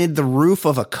painted the roof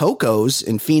of a Coco's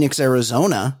in Phoenix,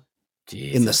 Arizona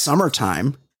in the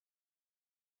summertime.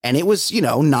 And it was,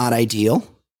 not ideal.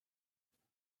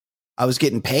 I was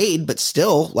getting paid, but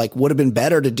still, like, would have been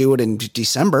better to do it in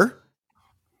December.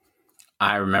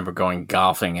 I remember going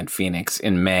golfing in Phoenix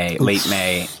in May, late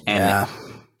May, and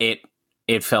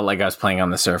it felt like I was playing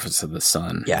on the surface of the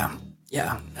sun. Yeah.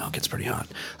 Yeah. No, it gets pretty hot.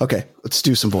 Okay, let's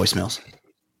do some voicemails.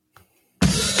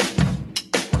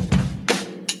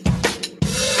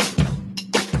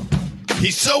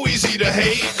 He's so easy to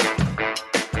hate.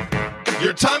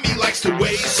 Your time he likes to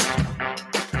waste.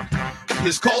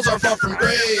 His calls are far from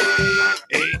great.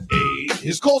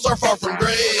 His calls are far from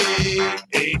great.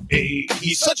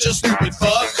 He's such a stupid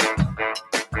fuck.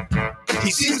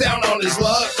 seems down on his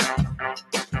luck.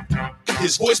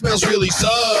 His voicemails really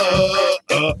suck.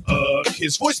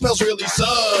 His voicemails really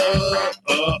suck.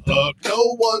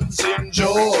 No one's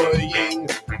enjoying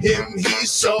him.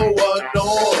 He's so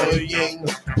annoying.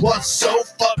 Plus so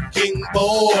fucking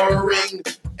boring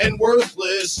and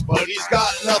worthless. But he's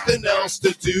got nothing else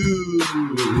to do.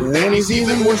 And he's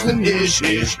even worse than ish.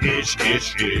 His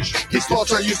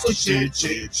thoughts are useless. Shit.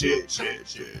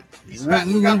 He's fat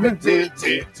and got big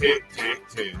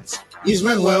tits. He's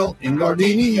went well in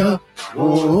Gardenia.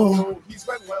 Oh, he's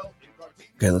went well in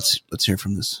Gardenia. Okay, let's hear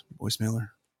from this voicemailer.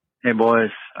 Hey boys,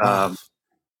 The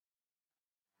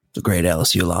great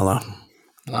LSU Lala.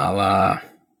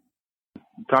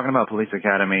 Talking about Police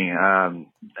Academy, a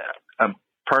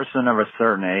person of a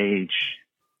certain age,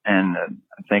 and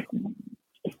I think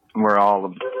we're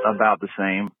all about the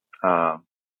same. Hold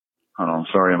on,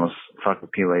 sorry, I almost fucking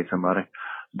P-laid somebody.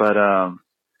 But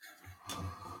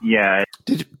yeah.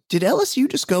 Did LSU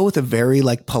just go with a very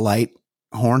like polite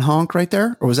horn honk right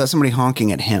there, or was that somebody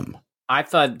honking at him? I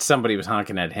thought somebody was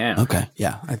honking at him. Okay,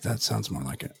 yeah, that sounds more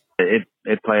like it.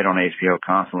 It played on HBO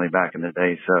constantly back in the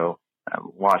day, so I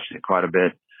watched it quite a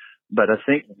bit. But I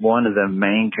think one of the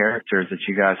main characters that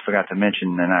you guys forgot to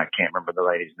mention, and I can't remember the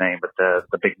lady's name, but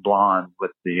the big blonde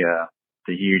with the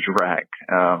huge rack.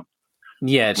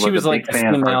 Yeah, she was like a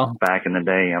female back in the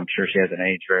day. I'm sure she hasn't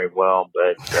aged very well,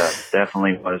 but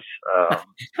definitely was.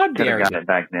 How dare you? Got it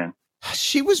back then.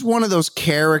 She was one of those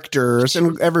characters,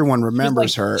 and everyone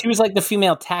remembers her. She was like the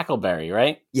female Tackleberry,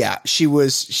 right? Yeah, she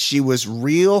was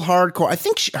real hardcore. I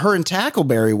think her and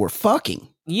Tackleberry were fucking.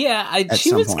 Yeah,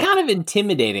 she was kind of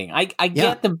intimidating. I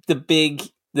get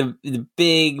the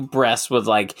big breasts was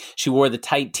like she wore the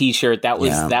tight T-shirt. That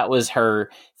was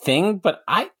her thing, but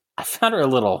I found her a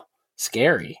little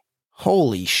scary.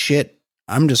 Holy shit.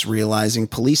 I'm just realizing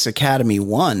Police Academy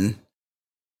 1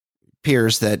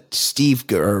 appears that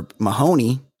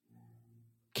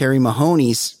Carrie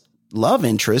Mahoney's love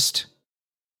interest.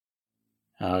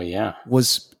 Oh, yeah.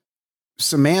 Was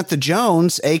Samantha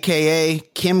Jones, a.k.a.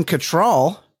 Kim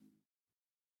Cattrall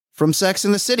from Sex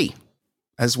and the City,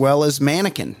 as well as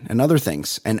Mannequin and other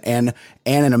things. And an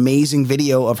amazing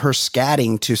video of her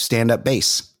scatting to stand-up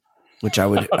bass, which I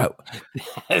would...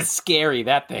 That's scary,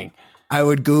 that thing. I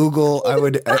would Google, I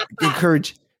would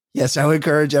encourage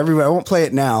everybody. I won't play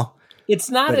it now.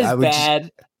 It's not as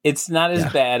bad. It's not as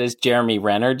bad as Jeremy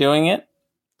Renner doing it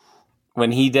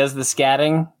when he does the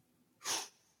scatting.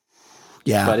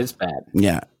 Yeah. But it's bad.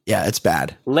 Yeah, it's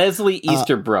bad. Leslie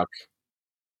Easterbrook.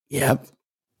 Yep.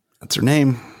 That's her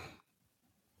name.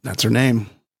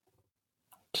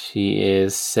 She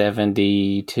is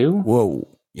 72. Whoa.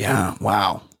 Yeah.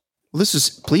 Wow. Well, this is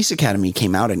Police Academy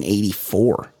came out in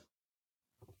 84.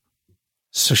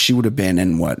 So she would have been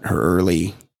in her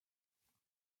early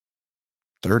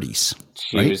 30s,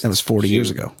 right? That was 40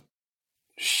 years ago.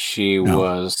 She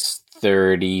was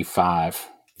 35.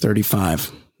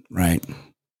 35. Right.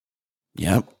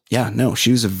 Yep. Yeah. No,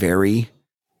 she was a very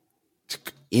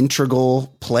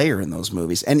integral player in those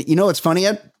movies. And you know what's funny,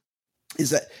 Ed,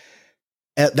 is that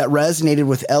resonated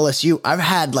with LSU. I've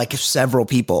had like several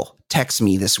people text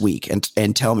me this week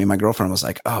and tell me, my girlfriend was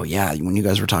like, oh yeah, when you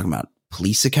guys were talking about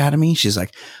Police Academy, she's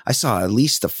like, I saw at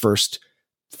least the first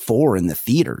 4 in the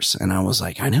theaters. And I was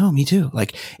like, I know, me too.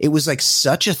 Like it was like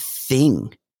such a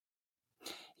thing.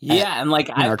 Yeah, and like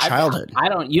in our childhood,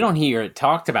 you don't hear it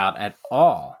talked about at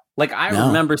all. Like I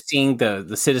remember seeing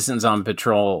the Citizens on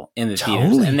Patrol in the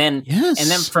theaters, and then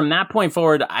from that point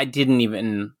forward, I didn't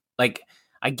even like.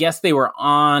 I guess they were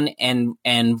on,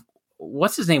 and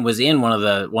what's his name was in one of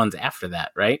the ones after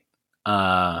that, right?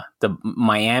 The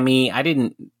Miami.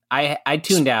 I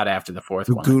tuned out after the fourth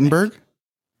one. Gutenberg?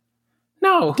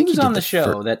 No, who was on the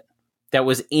show that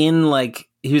was in like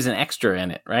he was an extra in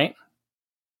it, right?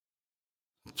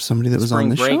 Somebody that was on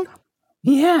the show?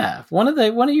 Yeah. One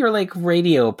of your like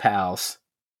radio pals.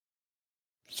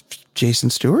 Jason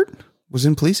Stewart was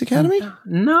in Police Academy?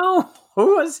 No.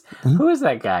 Who was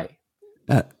that guy?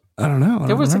 I don't know.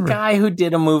 There was a guy who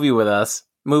did a movie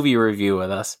review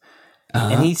with us.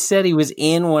 And he said he was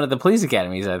in one of the Police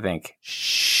Academies, I think.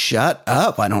 Shut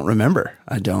up. I don't remember.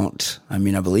 I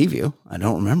believe you. I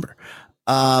don't remember.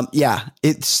 They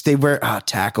were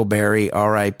Tackleberry,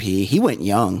 R.I.P. He went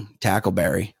young,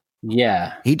 Tackleberry.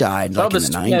 Yeah. He died like in the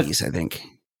 90s, I think.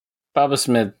 Bubba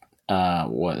Smith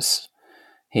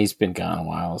he's been gone a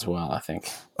while as well, I think.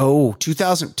 Oh,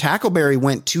 2000. Tackleberry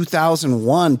went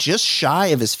 2001, just shy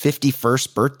of his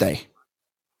 51st birthday.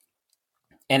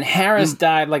 And Harris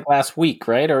died like last week,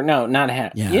 right? Or no, not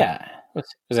Harris. Yeah. Was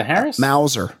it Harris?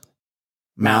 Mauser.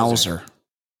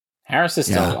 Harris is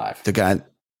still alive. The guy.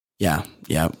 Yeah.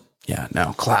 Yeah,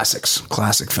 no, classic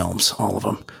films, all of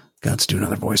them. Let's do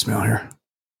another voicemail here.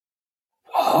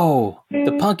 Oh,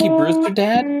 the Punky Brewster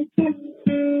dad?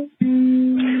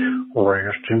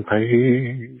 Rest in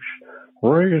peace.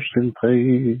 Rest in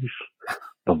peace.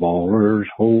 The ballers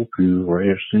hope you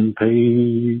rest in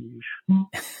peace.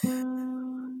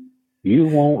 You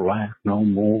won't laugh no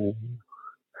more.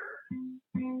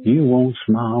 You won't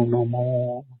smile no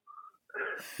more.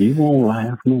 You won't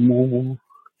laugh no more.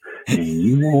 And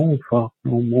you won't fuck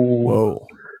no more. Whoa.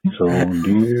 So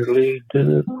dearly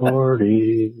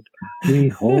departed, we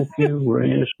hope you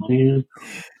rest in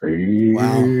peace.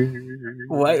 Wow.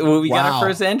 Well, we got our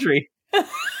first entry.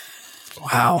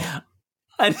 Wow.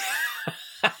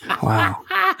 Wow.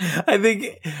 I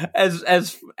think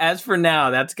as for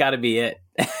now, that's got to be it.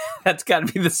 That's got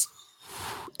to be the.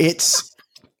 It's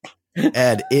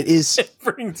Ed. It is. It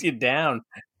brings you down.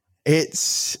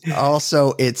 It's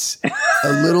a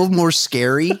little more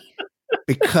scary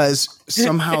because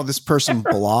somehow this person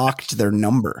blocked their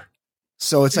number.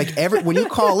 So it's like when you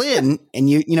call in and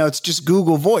you know, it's just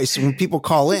Google Voice. And when people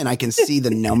call in, I can see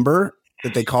the number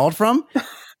that they called from.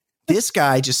 This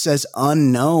guy just says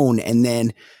unknown and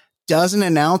then doesn't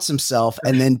announce himself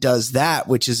and then does that,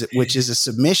 which is a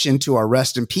submission to our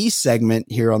rest in peace segment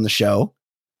here on the show.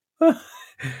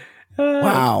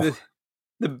 Wow.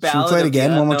 The Should we ballad play it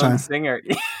again one more time? Singer.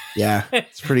 Yeah,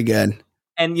 it's pretty good.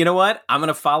 And you know what? I'm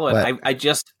gonna follow it. What? I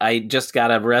just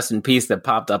got a rest in peace that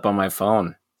popped up on my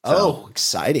phone. So, oh,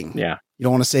 exciting! Yeah, you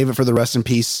don't want to save it for the rest in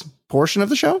peace portion of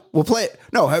the show? We'll play it.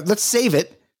 No, let's save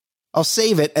it. I'll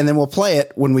save it and then we'll play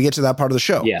it when we get to that part of the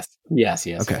show. Yes. Okay. Yes.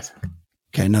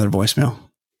 Okay. Another voicemail.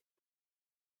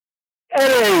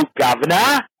 Hello,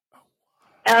 Governor.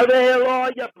 How the hell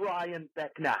are you, Brian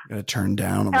Beckner? Gotta turn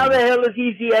down. How the hell is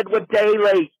Easy Edward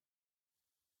Daly?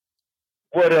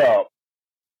 What up?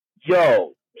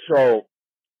 Yo, so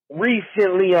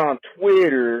recently on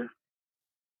Twitter,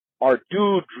 our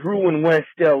dude Drew in West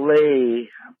LA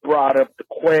brought up the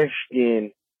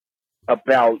question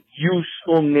about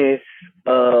usefulness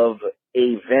of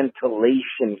a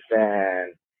ventilation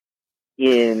fan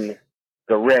in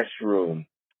the restroom.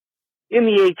 In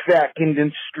the HVAC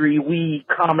industry, we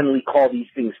commonly call these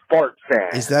things fart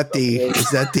fans. Is that the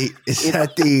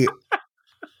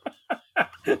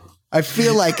I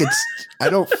feel like I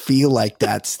don't feel like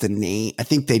that's the name. I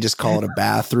think they just call it a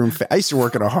bathroom fan. I used to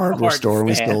work at a hardware store and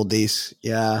we sold these.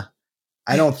 Yeah.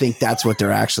 I don't think that's what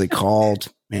they're actually called,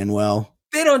 Manuel.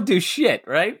 They don't do shit,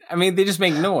 right? I mean, they just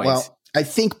make noise. Well, I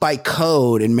think by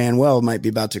code, and Manuel might be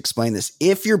about to explain this,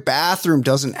 if your bathroom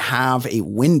doesn't have a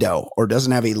window or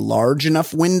doesn't have a large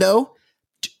enough window,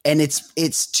 and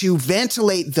it's to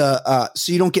ventilate the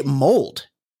so you don't get mold.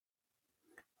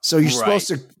 So you're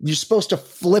supposed to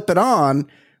flip it on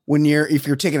if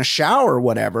you're taking a shower or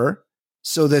whatever,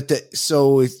 so that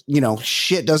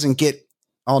shit doesn't get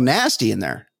all nasty in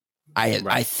there.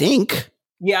 I think.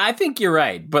 Yeah, I think you're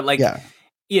right, but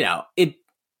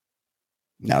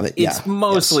it's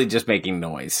mostly just making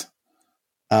noise.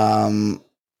 No,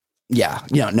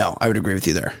 I would agree with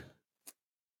you there.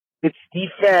 It's the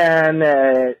fan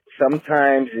that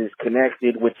sometimes is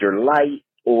connected with your light,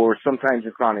 or sometimes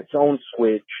it's on its own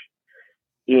switch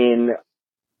in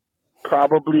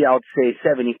probably, I would say,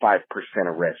 75%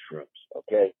 of restrooms,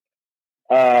 okay?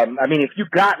 I mean, if you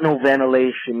got no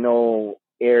ventilation, no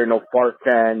air, no fart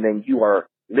fan, then you are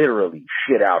literally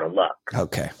shit out of luck.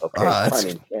 Okay. Pun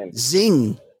intended.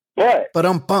 Zing. But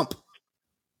bump.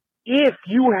 If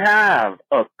you have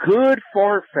a good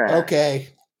fart fan, okay,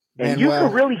 and you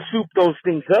can really soup those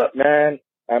things up, man.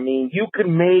 I mean, you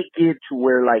can make it to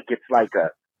where it's like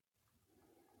a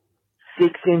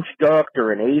 6-inch duct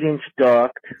or an 8-inch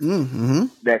duct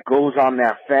that goes on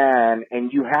that fan,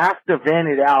 and you have to vent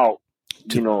it out,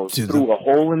 through a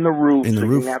hole in the roof.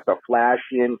 You have to flash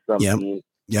in something.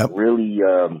 Yep. Really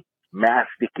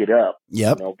mastic it up.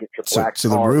 Yep. Get your black so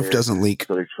the roof doesn't leak.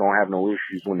 So that you don't have no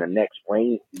issues when the next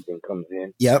rain season comes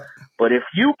in. Yep. But if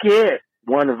you get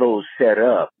one of those set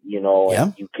up,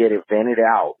 and you get it vented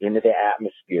out into the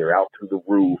atmosphere, out through the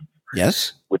roof.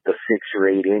 Yes. With the 6 or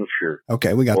 8 incher.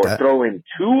 Okay, we got that. Or throw in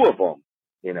 2 of them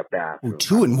in a bathroom.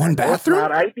 2 in one bathroom? That's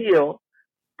not ideal.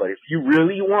 But if you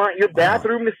really want your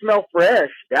bathroom to smell fresh,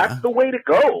 that's the way to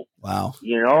go. Wow.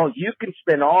 You can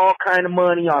spend all kind of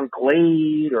money on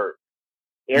Glade or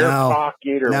Air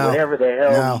Pocket or whatever the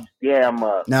hell these damn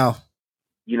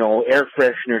air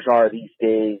fresheners are these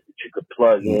days that you could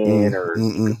plug in or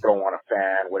you could throw on a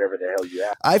fan, whatever the hell you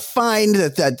have. I find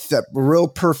that real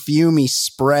perfumey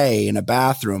spray in a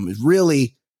bathroom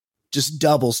really just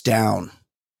doubles down.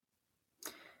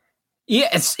 Yeah,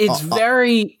 it's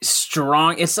very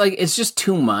strong. It's like it's just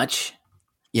too much.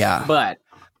 Yeah. But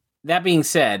that being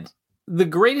said, the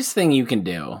greatest thing you can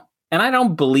do, and I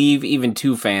don't believe even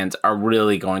 2 fans are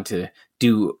really going to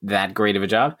do that great of a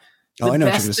job. I know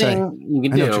what you're going to say. You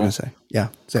can I know what you're going to say. Yeah,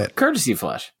 say it. Courtesy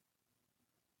flush.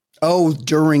 Oh,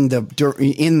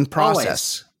 in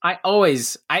process.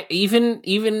 Always, even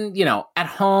at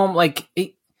home, like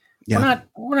we're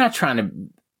not trying to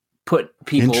put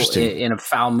people in a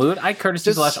foul mood. I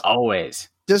courtesy flush always.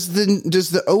 Does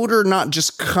the odor not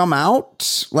just come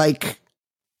out like?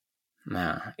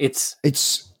 Nah, it's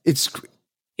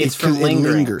from lingering.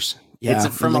 It lingers. Yeah,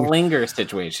 it's from a linger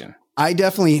situation. I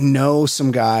definitely know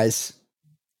some guys,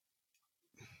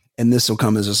 and this will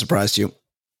come as a surprise to you.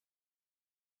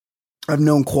 I've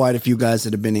known quite a few guys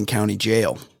that have been in county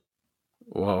jail.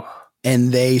 Whoa.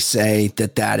 And they say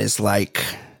that is like,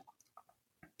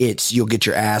 you'll get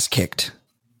your ass kicked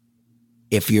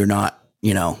if you're not,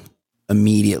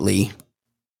 immediately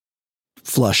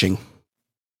flushing,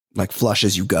 like flush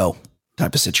as you go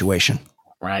type of situation.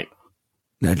 Right.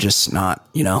 They're just not,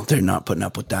 they're not putting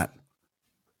up with that.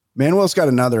 Manuel's got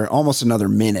almost another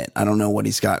minute. I don't know what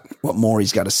more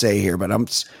he's got to say here, but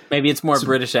maybe it's more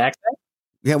British accent.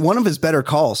 Yeah, one of his better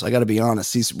calls. I got to be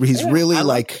honest. He's really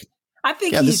I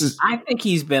think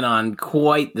he's been on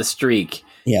quite the streak.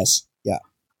 Yes.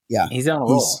 Yeah. He's on a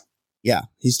roll.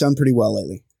 He's done pretty well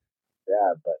lately.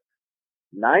 Yeah, but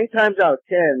 9 times out of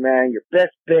 10, man, your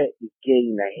best bet is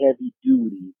getting a heavy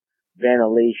duty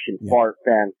ventilation fart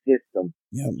fan system.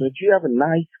 Yeah. So that you have a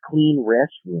nice clean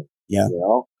restroom. Yeah.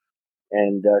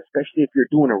 And especially if you're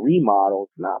doing a remodel,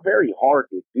 it's not very hard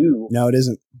to do. No, it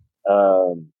isn't.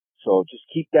 So just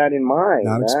keep that in mind.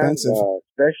 Not expensive.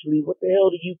 Especially, what the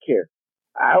hell do you care?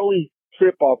 I always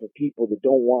trip off of people that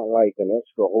don't want like an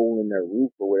extra hole in their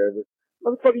roof or whatever.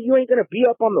 Motherfucker, you ain't gonna be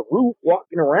up on the roof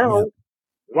walking around.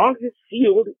 As long as it's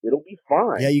sealed, it'll be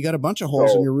fine. Yeah, you got a bunch of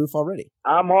holes in your roof already.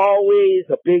 I'm always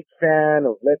a big fan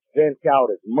of let's vent out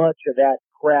as much of that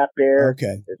crap air.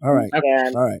 Okay. All right.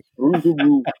 All right. Through the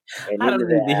roof. And I don't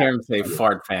need to hear him say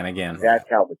fart fan again. That's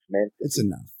how it's meant. It's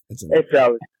enough. Hey,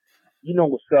 fellas, you know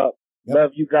what's up. Yep.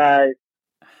 Love you guys.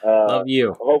 Love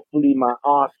you. Hopefully my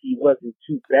Aussie wasn't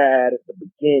too bad at the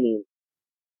beginning.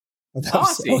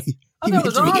 Aussie? He meant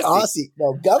to be Aussie.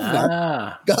 No,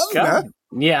 governor. Governor.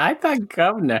 Yeah, I thought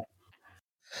governor.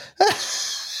 I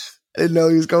didn't know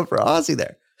he was going for Aussie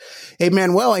there. Hey,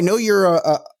 Manuel, I know you're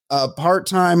a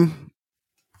part-time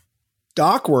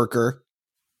dock worker.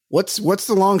 What's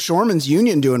the Longshoremen's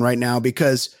Union doing right now?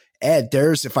 Because, Ed,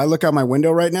 if I look out my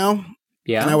window right now,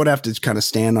 and I would have to kind of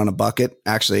stand on a bucket.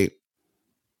 Actually,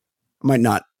 I might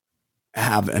not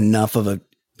have enough of a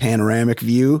panoramic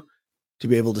view to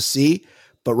be able to see.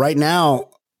 But right now,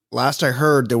 last I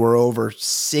heard, there were over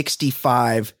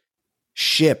 65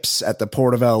 ships at the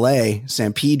port of LA,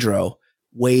 San Pedro,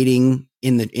 waiting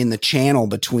in the channel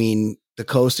between the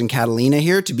coast and Catalina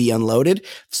here to be unloaded.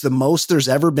 It's the most there's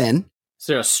ever been. Is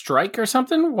there a strike or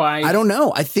something? Why? I don't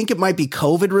know. I think it might be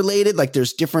COVID related. Like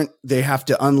they have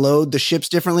to unload the ships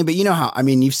differently. But you know how,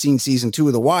 you've seen season 2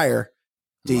 of The Wire.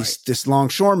 This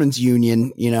Longshoremen's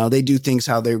Union, they do things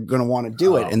how they're going to want to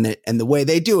do it. And the way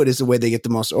they do it is the way they get the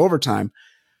most overtime.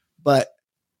 But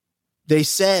they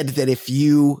said that if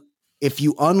you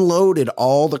unloaded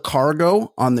all the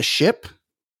cargo on the ship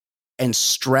and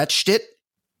stretched it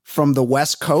from the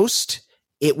West Coast,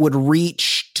 it would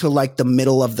reach to like the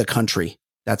middle of the country.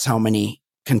 That's how many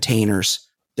containers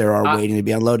there are waiting to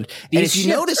be unloaded. And if you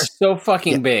notice, are so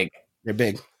fucking big. They're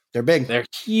big. They're big. They're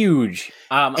huge.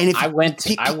 I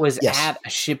was at a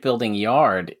shipbuilding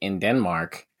yard in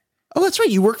Denmark. Oh, that's right.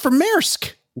 You work for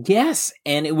Maersk. Yes,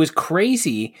 and it was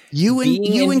crazy. You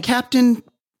and Captain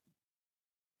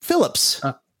Phillips.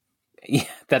 Yeah,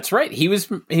 that's right. He was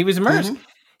Maersk. Mm-hmm.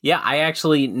 Yeah, I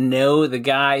actually know the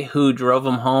guy who drove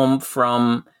him home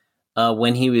from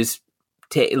when he was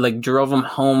drove him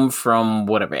home from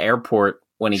whatever airport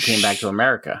when he came back to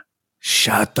America.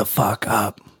 Shut the fuck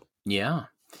up. Yeah.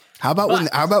 How about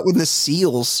when the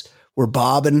SEALs were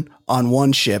bobbing on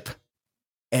one ship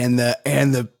and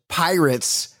the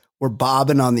pirates were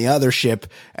bobbing on the other ship,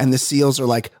 and the SEALs are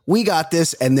like, "We got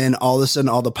this," and then all of a sudden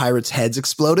all the pirates' heads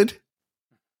exploded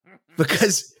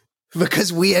because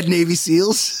we had Navy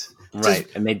SEALs, right?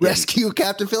 And they rescue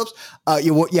Captain Phillips. What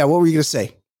were you going to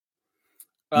say?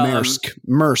 Maersk.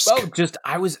 Oh,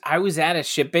 I was at a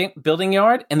shipbuilding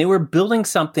yard, and they were building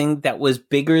something that was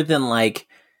bigger than like.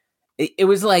 It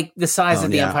was like the size of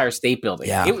the Empire State Building.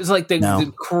 Yeah. It was like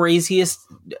the craziest.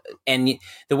 And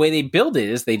the way they build it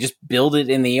is they just build it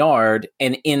in the yard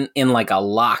and in like a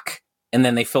lock, and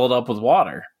then they fill it up with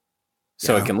water.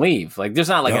 so it can leave. Like there's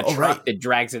not like a truck that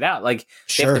drags it out. Like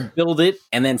they have to build it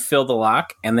and then fill the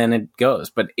lock and then it goes.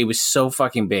 But it was so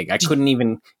fucking big. I couldn't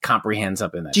even comprehend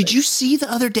something in that. Did you see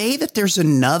the other day that there's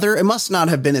another, it must not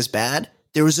have been as bad.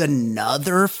 There was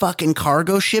another fucking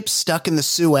cargo ship stuck in the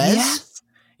Suez. Yes.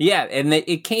 Yeah. And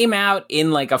it came out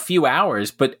in like a few hours.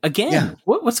 But again,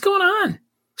 what's going on?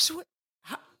 So,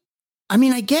 I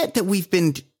mean, I get that we've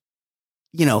been,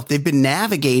 they've been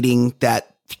navigating that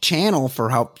channel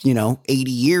for 80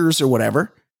 years or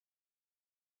whatever.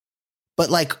 But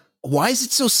like, why is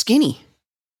it so skinny?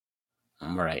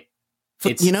 Right.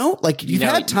 You've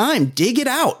had time, dig it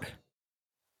out.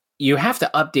 You have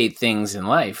to update things in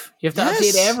life. You have to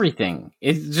update everything.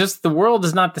 It's just the world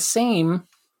is not the same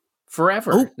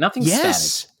forever. Nothing's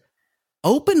static.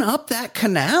 Open up that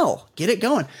canal. Get it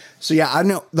going. So yeah, I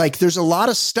know like there's a lot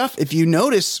of stuff. If you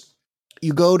notice,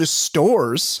 you go to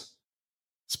stores,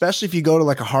 especially if you go to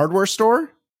like a hardware store,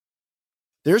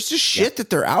 there's just shit that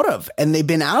they're out of. And they've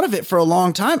been out of it for a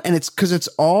long time. And it's because it's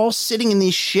all sitting in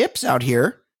these ships out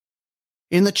here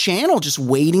in the channel, just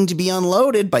waiting to be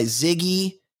unloaded by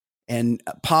Ziggy and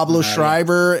Pablo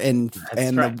Schreiber and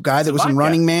the guy that was in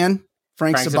Running Man,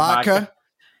 Frank Sabatka.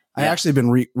 I actually been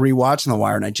rewatching The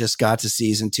Wire and I just got to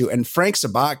season 2. And Frank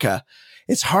Sabatka,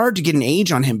 it's hard to get an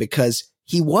age on him because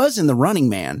he was in The Running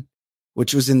Man,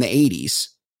 which was in the 80s.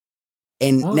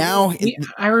 And now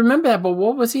I remember that, but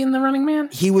what was he in The Running Man?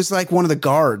 He was like one of the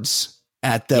guards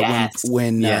at the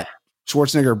when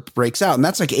Schwarzenegger breaks out, and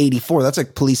that's like 84. That's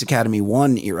like Police Academy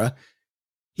 1 era.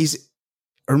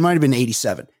 Or it might have been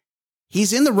 87.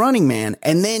 He's in The Running Man,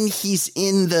 and then he's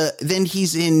in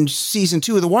season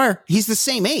 2 of The Wire. He's the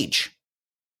same age.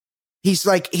 He's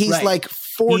like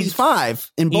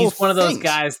 45 in both. He's one of those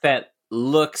guys that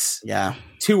looks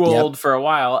too old for a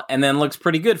while and then looks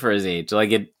pretty good for his age.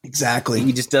 Like it exactly.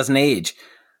 He just doesn't age.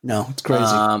 No, it's crazy.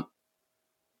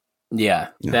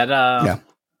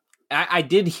 I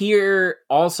did hear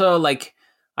also, like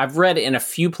I've read in a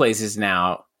few places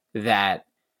now that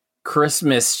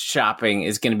Christmas shopping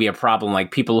is going to be a problem. Like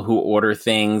people who order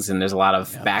things and there's a lot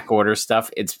of back order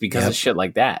stuff. It's because of shit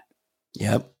like that.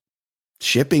 Yep.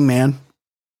 Shipping, man.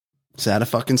 It's at a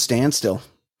fucking standstill.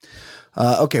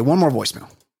 Okay, one more voicemail.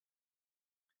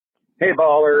 Hey,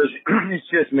 ballers. It's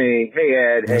just me. Hey,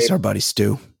 Ed. That's our buddy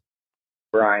Stu.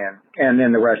 Brian. And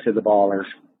then the rest of the ballers.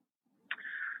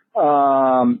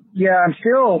 I'm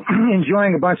still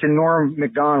enjoying a bunch of Norm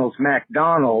McDonald's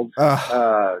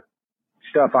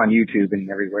stuff on YouTube and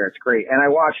everywhere. It's great. And I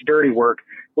watched Dirty Work.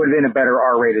 Would have been a better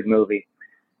R-rated movie.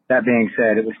 That being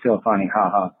said, it was still funny.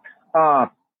 I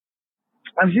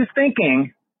was just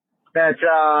thinking that,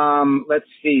 let's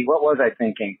see, what was I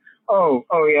thinking? What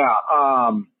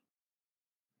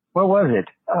was it?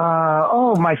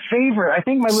 My favorite, I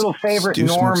think my little favorite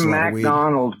Norm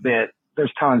MacDonald bit.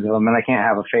 There's tons of them, and I can't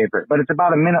have a favorite. But it's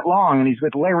about a minute long, and he's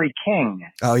with Larry King.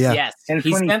 Oh, yeah. Yes. And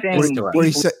it's when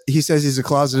he says he's a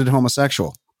closeted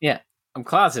homosexual. Yeah, I'm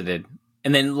closeted.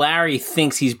 And then Larry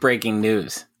thinks he's breaking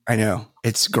news. I know.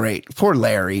 It's great. Poor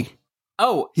Larry.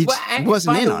 Oh, he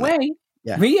wasn't in on it.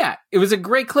 Yeah, it was a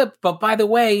great clip. But by the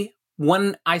way,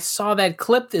 when I saw that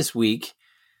clip this week,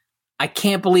 I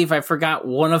can't believe I forgot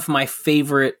one of my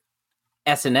favorite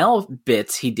SNL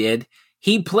bits he did.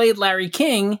 He played Larry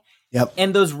King. Yep.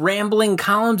 And those rambling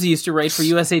columns he used to write for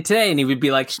USA Today. And he would be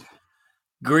like,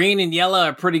 green and yellow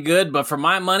are pretty good, but for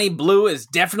my money, blue is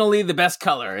definitely the best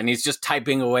color. And he's just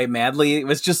typing away madly. It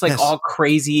was just like all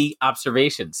crazy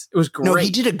observations. It was great. No, he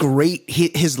did a great,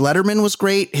 his Letterman was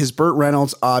great. His Burt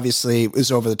Reynolds obviously is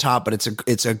over the top, but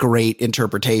it's a great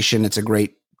interpretation. It's a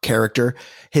great character.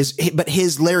 But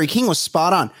his Larry King was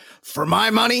spot on. For my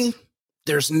money,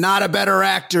 there's not a better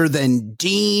actor than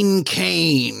Dean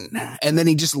Cain. And then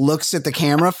he just looks at the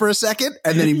camera for a second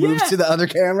and then he moves to the other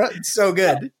camera. It's so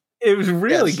good. It was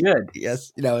really good.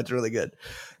 Yes. It's really good.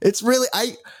 It's really,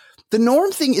 the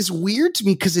Norm thing is weird to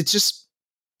me because it's just,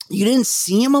 you didn't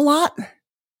see him a lot.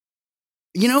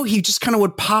 He just kind of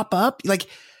would pop up. Like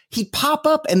he'd pop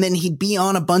up and then he'd be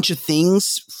on a bunch of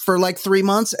things for like 3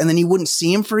 months and then you wouldn't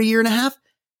see him for a year and a half.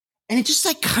 And it just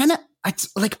like kind of,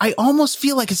 I almost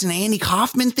feel like it's an Andy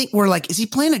Kaufman thing where like, is he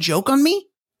playing a joke on me?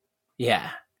 Yeah.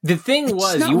 The thing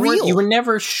was, you were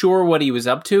never sure what he was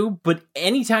up to, but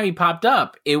anytime he popped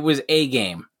up, it was a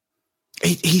game.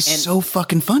 He's so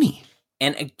fucking funny.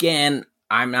 And again,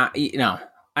 I'm not,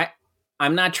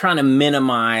 I'm not trying to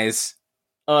minimize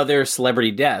other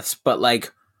celebrity deaths, but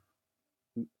like,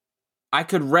 I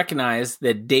could recognize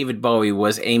that David Bowie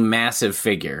was a massive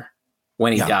figure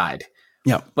when he died.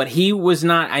 Yeah. But he was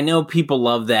not, I know people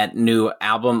love that new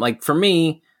album. Like for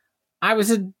me, I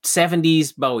was a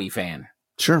 70s Bowie fan.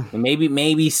 Sure.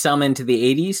 Maybe some into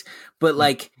the 80s, but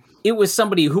like it was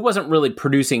somebody who wasn't really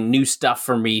producing new stuff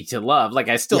for me to love. Like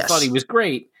I still thought he was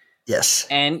great. Yes.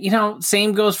 And,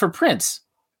 same goes for Prince.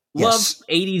 Love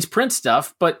 80s Prince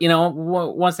stuff, but,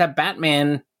 once that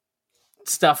Batman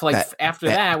stuff, like after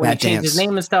that, when he changed his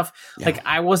name and stuff, like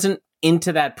I wasn't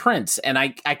into that Prince, and I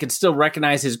could still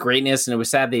recognize his greatness, and it was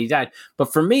sad that he died.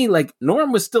 But for me, like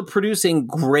Norm was still producing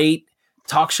great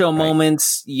talk show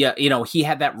moments. Yeah, he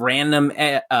had that random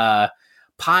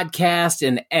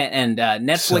podcast and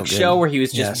Netflix show where he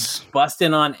was just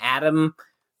busting on Adam.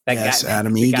 That guy,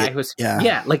 Adam the Egget. guy who's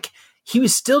like he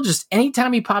was still just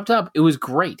anytime he popped up, it was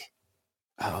great.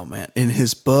 Oh man, in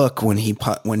his book when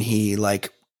he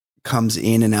like comes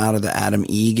in and out of the Adam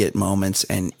Egget moments,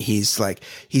 and he's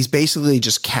basically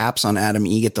just caps on Adam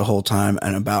Egget the whole time,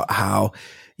 and about how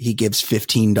he gives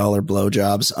 $15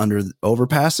 blowjobs under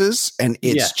overpasses, and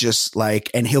it's just like,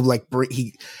 and he'll like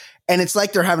and it's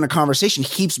like they're having a conversation. He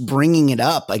keeps bringing it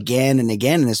up again and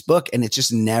again in his book, and it's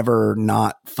just never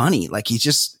not funny. Like he's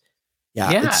just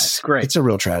it's great. It's a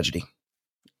real tragedy.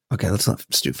 Okay, let's let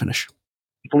Stu finish.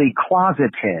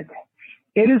 Closeted.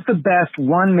 It is the best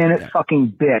 1 minute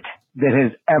fucking bit that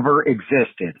has ever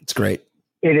existed. It's great.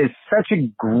 It is such a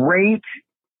great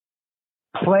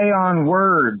play on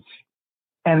words,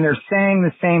 and they're saying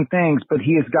the same things, but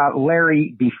he has got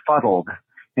Larry befuddled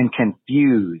and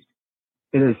confused.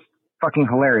 It is fucking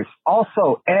hilarious.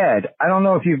 Also, Ed, I don't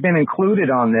know if you've been included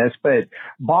on this, but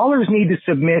ballers need to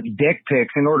submit dick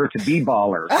pics in order to be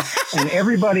ballers. And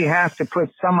everybody has to put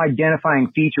some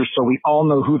identifying feature so we all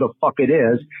know who the fuck it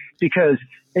is. Because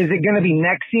is it going to be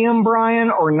Nexium, Brian,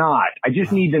 or not? I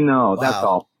just need to know. That's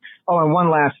all. Oh, and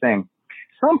one last thing.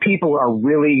 Some people are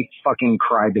really fucking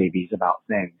crybabies about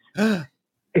things.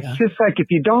 It's just like,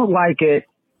 if you don't like it,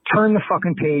 turn the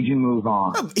fucking page and move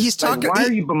on. No, he's talking. Like, why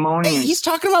are you bemoaning? He's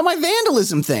talking about my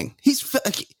vandalism thing.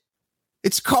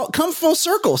 It's come full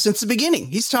circle since the beginning.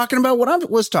 He's talking about what I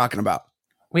was talking about.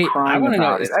 Wait, I want to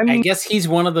know. I guess he's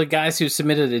one of the guys who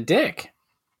submitted a dick.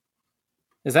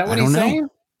 Is that what he's saying?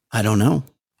 I don't know.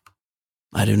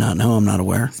 I do not know. I'm not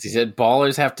aware. He said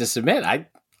ballers have to submit. I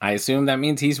assume that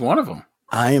means he's one of them.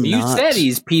 I am. You said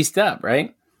he's pieced up,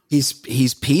 right? He's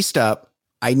pieced up.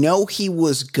 I know he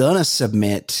was gonna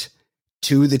submit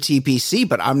to the TPC,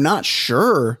 but I'm not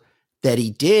sure that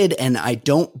he did, and I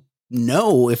don't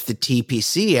know if the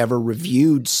TPC ever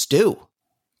reviewed Stu,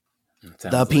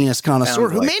 the penis connoisseur,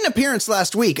 who made an appearance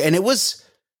last week, and it was,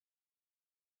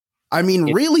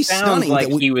 really stunning.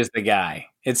 Like he was the guy.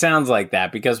 It sounds like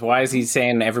that, because why is he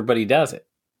saying everybody does it?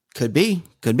 Could be.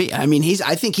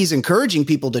 I think he's encouraging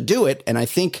people to do it, and I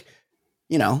think,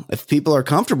 if people are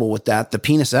comfortable with that, the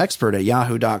penis expert at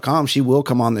yahoo.com, she will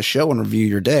come on the show and review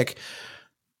your dick.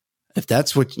 If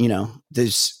that's what,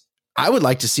 I would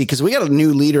like to see, because we got a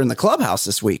new leader in the clubhouse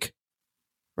this week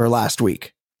or last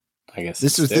week. I guess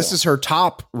this is her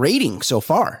top rating so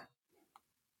far.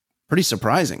 Pretty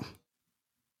surprising.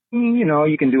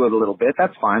 You can do it a little bit.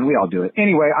 That's fine. We all do it.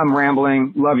 Anyway, I'm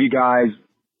rambling. Love you guys,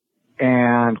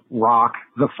 and rock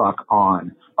the fuck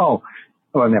on. Oh,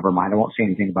 never mind. I won't say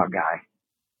anything about Guy.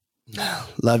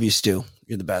 Love you, Stu.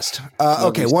 You're the best.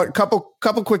 Okay,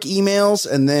 couple quick emails,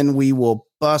 and then we will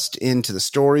bust into the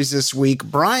stories this week.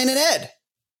 Brian and Ed.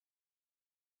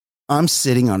 I'm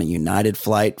sitting on a United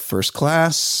flight, first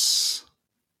class,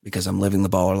 because I'm living the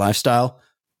baller lifestyle,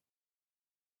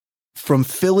 from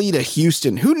Philly to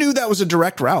Houston. Who knew that was a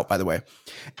direct route, by the way?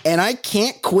 And I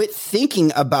can't quit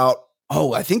thinking about,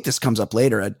 I think this comes up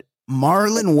later,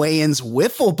 Marlon Wayans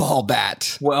wiffle ball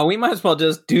bat. Well, we might as well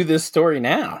just do this story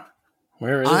now.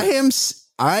 Where is it?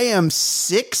 I am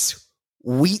 6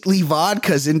 Wheatley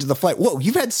vodkas into the flight. Whoa,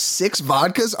 you've had 6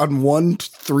 vodkas on one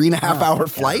 3.5 hour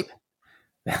flight?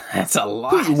 That's a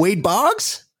lot. Who, Wade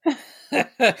Boggs?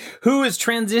 Who is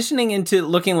transitioning into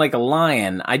looking like a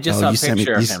lion? I just saw a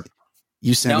picture of him.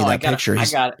 You sent me that picture.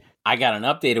 I got an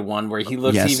updated one where he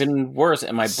looks even worse.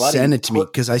 And my buddy send it to me,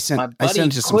 because I sent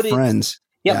it to some friends.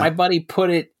 Yeah, my buddy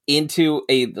put it into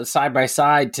the side by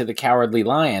side to the Cowardly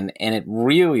Lion, and it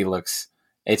really looks.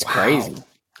 It's crazy.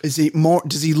 Is he more?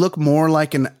 Does he look more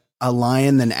like a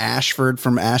lion than Ashford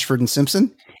from Ashford and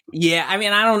Simpson? Yeah, I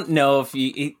don't know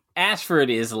if Ashford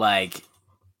is like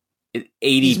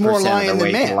 80% of the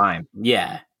way to lion.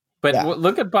 Yeah, but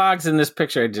look at Boggs in this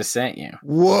picture I just sent you.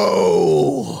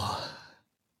 Whoa,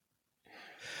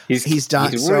 he's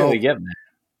dying. He's really getting there.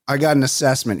 I got an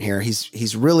assessment here.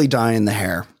 He's really dyeing the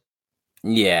hair.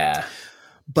 Yeah.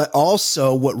 But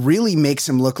also what really makes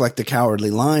him look like the Cowardly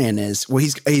Lion is, well,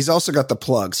 he's also got the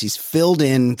plugs. He's filled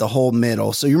in the whole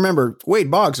middle. So you remember Wade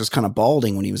Boggs was kind of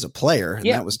balding when he was a player. And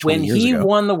that was 20 years ago. When he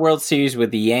won the World Series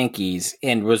with the Yankees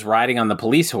and was riding on the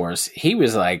police horse, he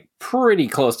was like pretty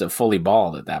close to fully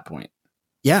bald at that point.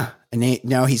 Yeah. And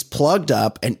now he's plugged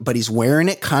up, but he's wearing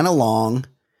it kind of long.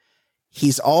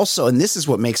 He's also, and this is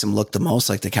what makes him look the most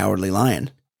like the Cowardly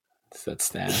Lion. That's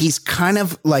that. He's kind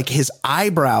of like his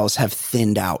eyebrows have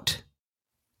thinned out.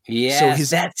 Yeah.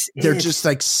 So they're just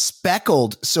like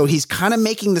speckled. So he's kind of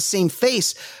making the same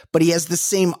face, but he has the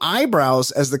same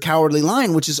eyebrows as the Cowardly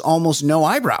Lion, which is almost no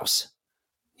eyebrows.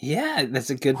 Yeah, that's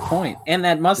a good point. And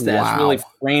that mustache really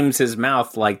frames his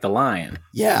mouth like the lion.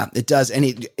 Yeah, it does.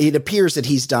 And it appears that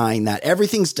he's dying that.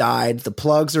 Everything's died. The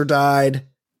plugs are dyed.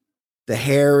 The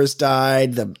hair is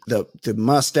dyed. The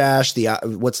mustache,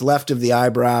 what's left of the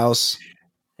eyebrows.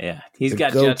 Yeah, he's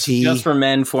got just for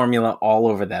men formula all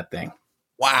over that thing.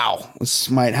 Wow. This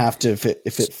might have to, if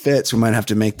it fits, we might have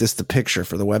to make this the picture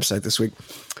for the website this week.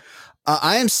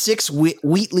 I am 6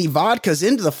 Wheatley vodkas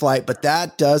into the flight, but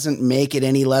that doesn't make it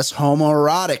any less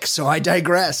homoerotic. So I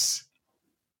digress.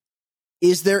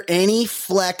 Is there any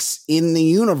flex in the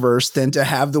universe than to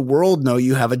have the world know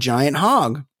you have a giant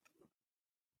hog?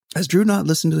 Has Drew not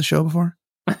listened to the show before?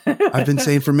 I've been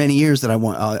saying for many years that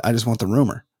I just want the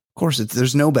rumor. Of course,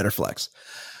 there's no better flex.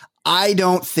 I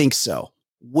don't think so.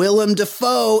 Willem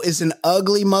Dafoe is an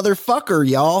ugly motherfucker,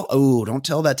 y'all. Oh, don't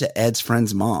tell that to Ed's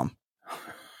friend's mom.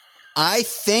 I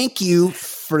thank you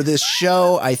for this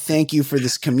show. I thank you for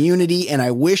this community. And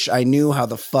I wish I knew how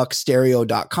the fuck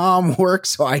stereo.com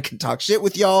works so I could talk shit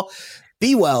with y'all.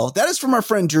 Be well. That is from our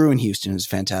friend Drew in Houston, who's a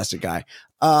fantastic guy.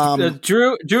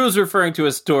 Drew is referring to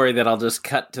a story that I'll just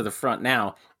cut to the front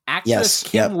now. Actress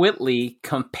Kim Whitley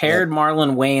compared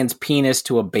Marlon Wayans' penis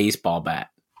to a baseball bat.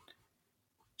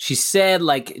 She said,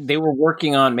 like, they were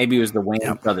working on, maybe it was the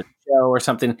Wayans Brothers show or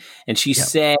something, and she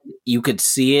said you could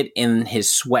see it in his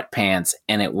sweatpants,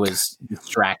 and it was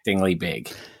distractingly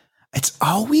big. It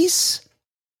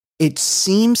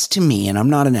seems to me, and I'm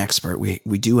not an expert,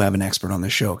 we do have an expert on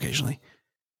this show occasionally.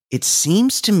 It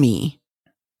seems to me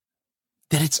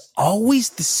that it's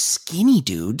always the skinny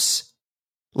dudes.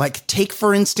 Like, take,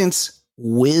 for instance,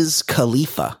 Wiz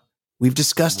Khalifa. We've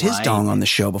discussed his dong on the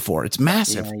show before. It's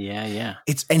massive. Yeah.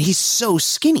 And he's so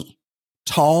skinny,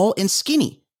 tall and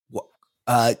skinny.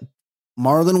 Marlon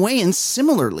Wayans,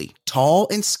 similarly, tall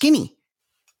and skinny.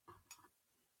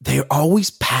 They're always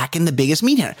packing the biggest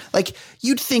meat in. Like,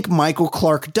 you'd think Michael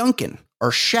Clark Duncan or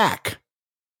Shaq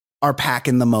are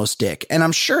packing the most dick. And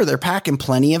I'm sure they're packing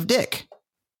plenty of dick.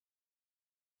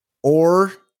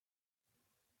 Or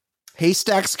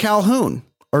Haystacks Calhoun.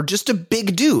 Or just a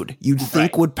big dude you'd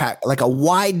think would pack, like a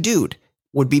wide dude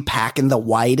would be packing the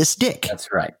widest dick. That's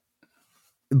right.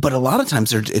 But a lot of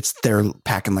times they're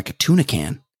packing like a tuna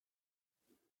can,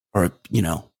 or,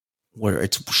 where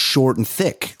it's short and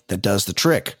thick that does the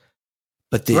trick.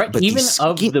 But even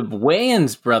of the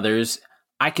Wayans brothers,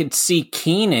 I could see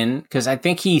Keenan, because I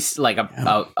think he's like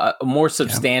a more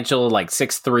substantial, like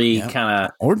 6'3" kind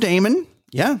of, or Damon.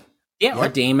 Or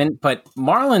Damon. But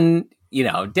Marlon,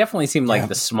 definitely seemed like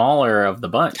the smaller of the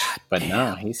bunch. But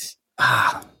no, he's...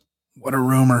 what a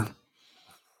rumor.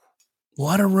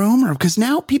 What a rumor. Because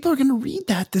now people are going to read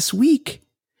that this week.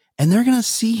 And they're going to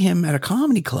see him at a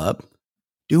comedy club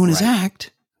doing his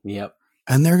act. Yep.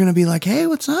 And they're going to be like, hey,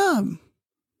 what's up?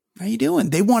 How you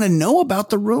doing? They want to know about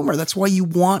the rumor. That's why you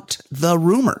want the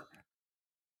rumor.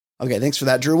 Okay, thanks for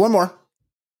that, Drew. One more.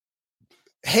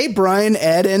 Hey, Brian,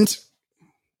 Ed, and...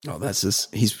 Oh, that's this.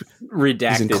 He's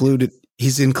redacted.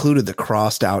 He's included the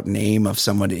crossed out name of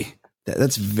somebody.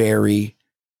 That's very,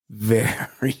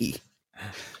 very.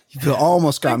 You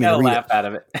almost got me to laugh out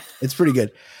of it. It's pretty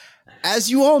good. As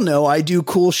you all know, I do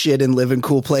cool shit and live in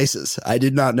cool places. I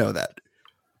did not know that.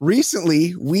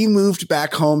 Recently, we moved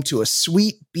back home to a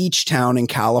sweet beach town in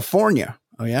California.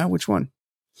 Oh yeah, which one?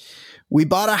 We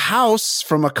bought a house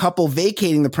from a couple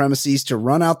vacating the premises to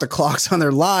run out the clocks on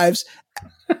their lives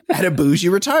at a bougie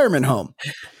retirement home.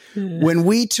 When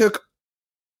we took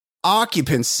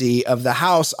occupancy of the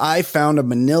house, I found a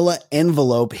manila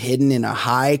envelope hidden in a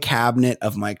high cabinet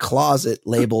of my closet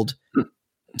labeled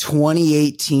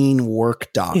 2018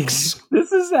 work docs.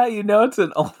 This is how you know it's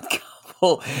an old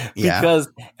couple, because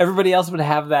everybody else would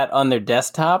have that on their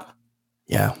desktop.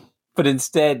 Yeah. But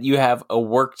instead you have a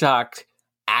work doc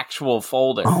actual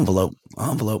folder.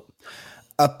 Envelope.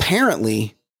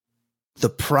 Apparently, the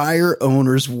prior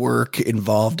owner's work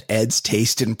involved Ed's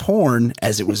taste in porn,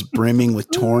 as it was brimming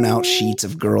with torn out sheets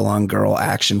of girl-on-girl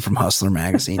action from Hustler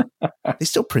magazine. They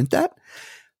still print that?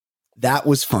 That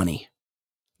was funny.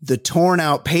 the torn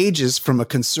out pages from a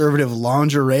conservative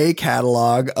lingerie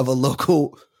catalog of a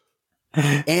local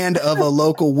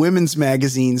women's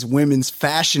magazine's women's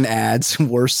fashion ads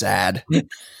were sad.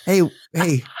 Hey,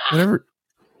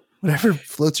 whatever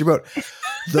floats your boat.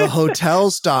 The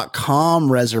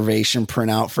hotels.com reservation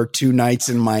printout for 2 nights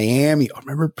in Miami. I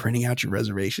remember printing out your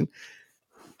reservation.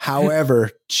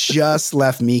 However, just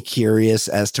left me curious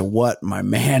as to what my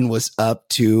man was up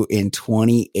to in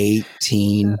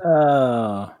 2018.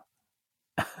 Oh.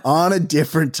 On a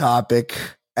different topic,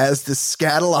 as the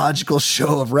scatological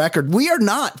show of record. We are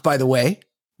not, by the way.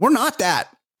 We're not that.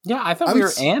 Yeah, I thought we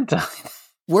were anti.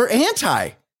 We're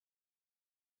anti.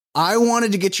 I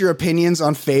wanted to get your opinions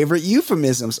on favorite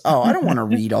euphemisms. Oh, I don't want to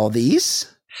read all these.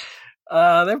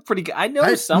 They're pretty good. I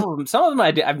know some of them. Some of them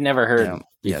I've never heard before.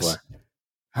 Yes.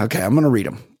 Okay, I'm going to read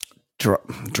them.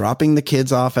 Dropping the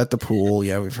kids off at the pool.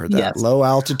 Yeah, we've heard that. Yes. Low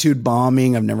altitude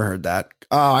bombing. I've never heard that.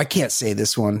 Oh, I can't say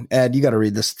this one. Ed, you got to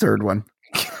read this third one.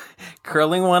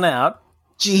 Curling one out.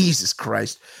 Jesus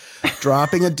Christ.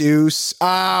 Dropping a deuce.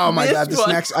 Oh my God. This one.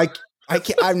 Next. I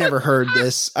can't. I've never heard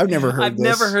this. I've never heard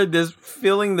this.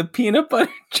 Filling the peanut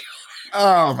butter jar.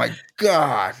 Oh my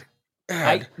God.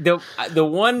 The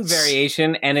one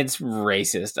variation, and it's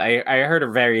racist. I heard a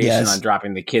variation on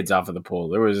dropping the kids off of the pool.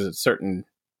 There was a certain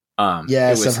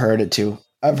yes, I've heard it too.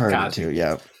 It too.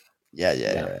 Yeah.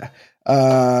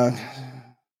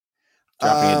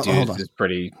 Dropping a dude is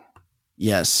pretty.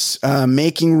 Yes.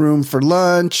 Making room for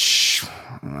lunch.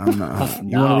 You want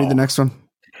to read the next one?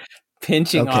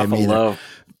 Pinching off a loaf.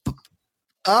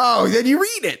 Oh, then you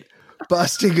read it.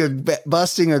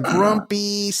 Busting a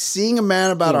grumpy, seeing a man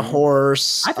about a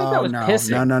horse. I think that was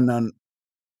pissing. No.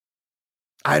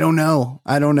 I don't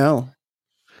know.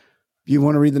 You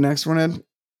want to read the next one, Ed?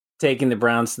 Taking the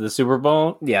Browns to the Super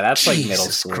Bowl? Yeah, that's like middle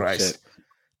school Christ. Shit.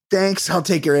 Thanks. I'll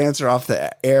take your answer off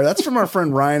the air. That's from our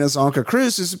friend Ryan Azonka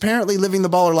Cruz, who's apparently living the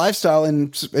baller lifestyle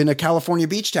in a California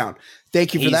beach town.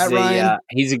 Thank you for that, Ryan.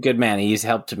 He's a good man. He's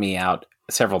helped me out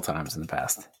several times in the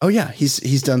past. Oh yeah,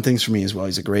 he's done things for me as well.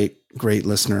 He's a great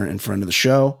listener and friend of the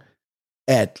show.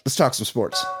 Ed, let's talk some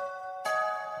sports.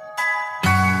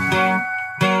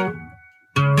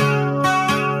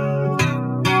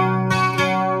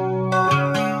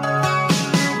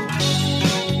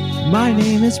 My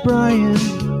name is Brian.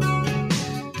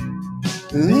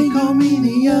 They call me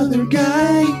the other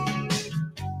guy.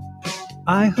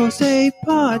 I host a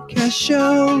podcast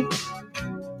show.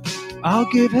 I'll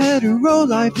give hetero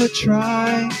life a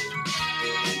try.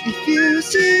 If you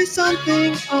see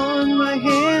something on my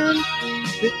hand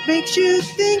that makes you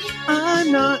think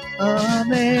I'm not a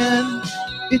man,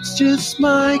 it's just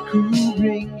my cool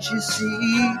rings, you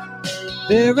see.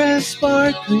 They're as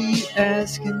sparkly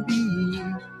as can be.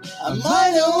 I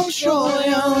might own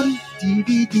Troy on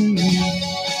DVD.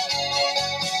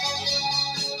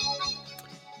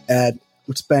 Ed,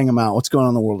 let's bang them out. What's going on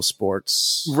in the world of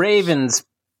sports? Ravens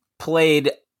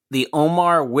played the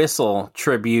Omar Whistle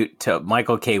tribute to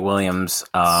Michael K. Williams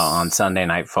on Sunday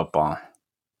Night Football.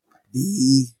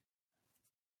 The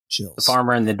chills. The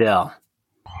Farmer in the Dell.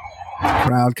 The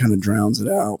crowd kind of drowns it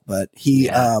out, but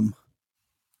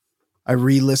I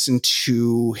re-listened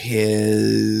to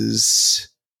his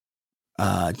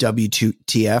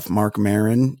WTF Mark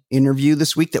Maron interview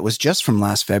this week that was just from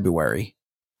last February.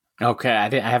 Okay, I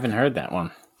haven't heard that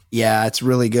one. Yeah, it's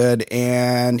really good.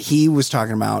 And he was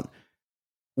talking about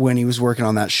when he was working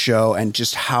on that show and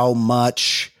just how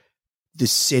much the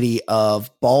city of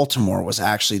Baltimore was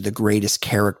actually the greatest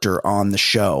character on the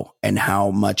show, and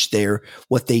how much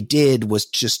what they did was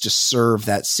just to serve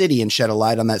that city and shed a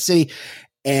light on that city.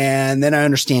 And then I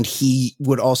understand he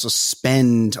would also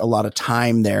spend a lot of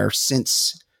time there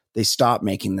since they stopped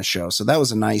making the show. So that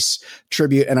was a nice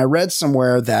tribute. And I read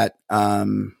somewhere that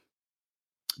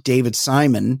David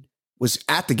Simon was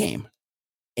at the game,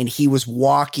 and he was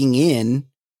walking in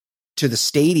to the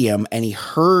stadium and he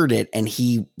heard it, and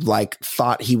he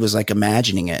thought he was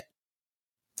imagining it.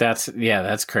 That's crazy. Yeah,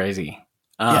 that's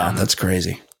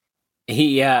crazy.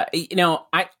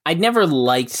 I never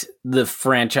liked the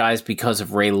franchise because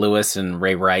of Ray Lewis and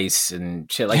Ray Rice and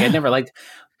shit. I never liked,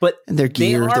 but their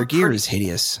gear is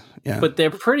hideous. Yeah, but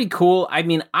they're pretty cool. I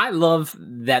mean, I love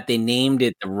that they named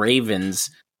it the Ravens.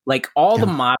 The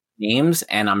modern names,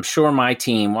 and I'm sure my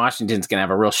team, Washington's gonna have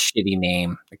a real shitty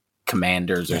name, like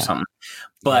Commanders or something.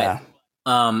 But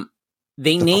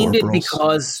they named it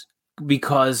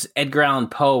because Edgar Allan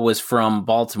Poe was from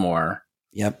Baltimore.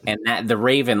 Yep. And that the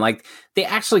Raven, they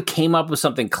actually came up with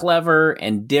something clever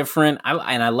and different.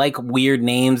 I like weird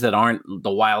names that aren't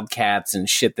the Wildcats and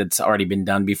shit that's already been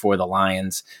done before the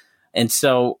Lions. And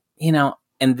so,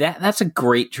 and that's a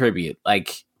great tribute.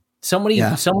 So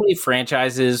many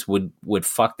franchises would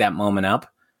fuck that moment up,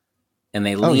 and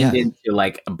they leaned into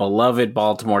like a beloved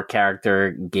Baltimore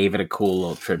character, gave it a cool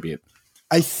little tribute.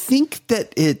 I think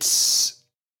that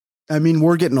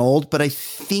we're getting old, but I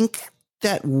think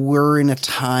that we're in a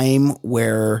time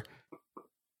where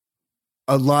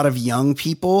a lot of young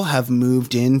people have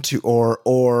moved into,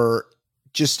 or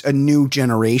just a new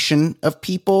generation of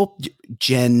people,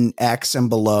 Gen X and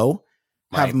below,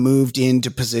 have moved into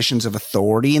positions of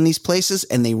authority in these places,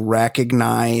 and they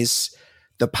recognize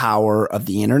the power of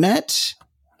the internet.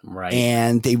 Right.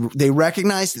 And they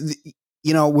recognize,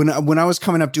 when I was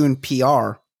coming up doing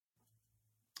PR,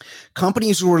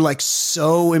 companies were like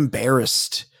so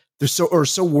embarrassed. They're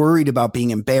so worried about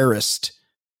being embarrassed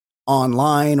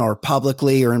online or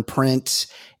publicly or in print.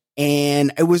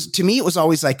 And it was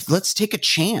always like, let's take a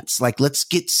chance. Like, let's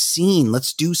get seen.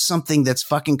 Let's do something that's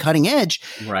fucking cutting edge.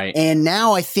 Right. And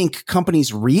now I think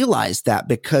companies realize that,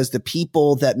 because the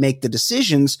people that make the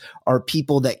decisions are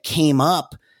people that came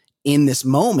up in this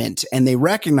moment, and they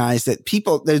recognize that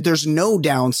there's no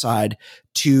downside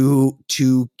to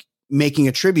making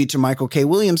a tribute to Michael K.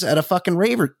 Williams at a fucking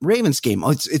Ravens game.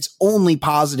 It's only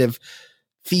positive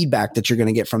feedback that you're going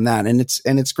to get from that. And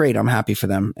it's great. I'm happy for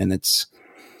them. And it's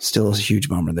still a huge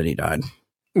bummer that he died.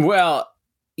 Well,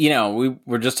 we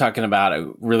were just talking about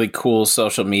a really cool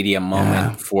social media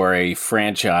moment for a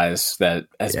franchise that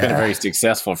has been a very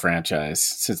successful franchise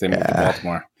since they moved to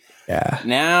Baltimore. Yeah.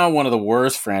 Now, one of the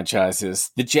worst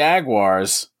franchises, the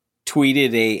Jaguars,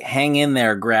 tweeted a "hang in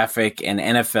there" graphic, and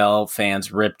NFL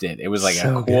fans ripped it. It was like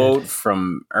a quote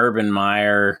from Urban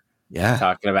Meyer,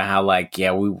 talking about how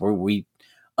we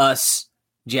us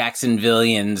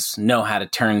Jacksonvillians know how to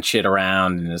turn shit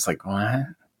around, and it's like, what?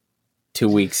 2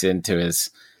 weeks into his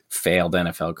failed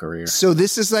NFL career. So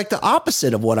this is like the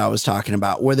opposite of what I was talking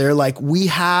about, where they're like, we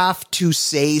have to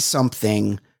say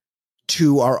something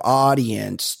to our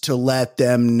audience to let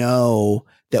them know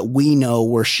that we know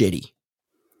we're shitty.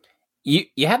 You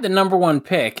had the number one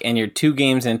pick, and you're 2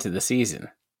 games into the season.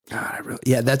 God,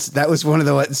 that was one of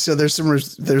the ones. So there's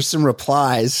some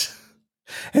replies,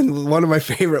 and one of my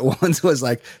favorite ones was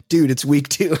like, dude, it's week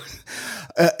 2.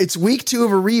 It's week 2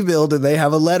 of a rebuild, and they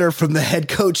have a letter from the head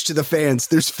coach to the fans.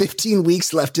 There's 15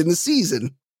 weeks left in the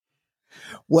season.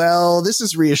 Well, this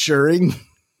is reassuring.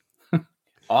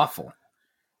 Awful.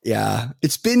 Yeah,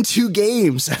 it's been 2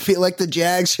 games. I feel like the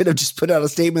Jags should have just put out a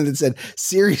statement that said,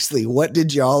 seriously, what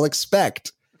did y'all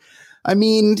expect? I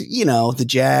mean, the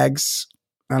Jags,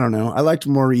 I don't know. I liked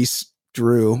Maurice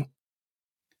Drew.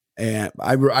 And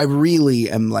I really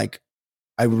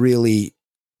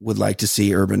would like to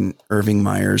see Irving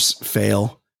Myers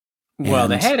fail. Well,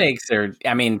 the headaches are,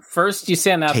 first you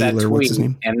send out Taylor, that tweet, what's his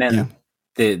name? And then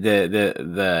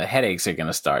the headaches are going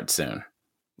to start soon.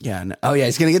 Yeah.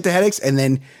 He's going to get the headaches, and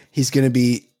then he's going to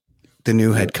be the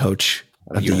new head coach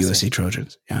of the USC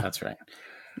Trojans. Yeah, that's right.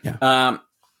 Yeah.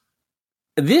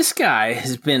 This guy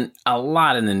has been a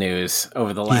lot in the news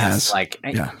over the last,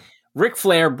 Ric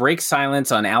Flair breaks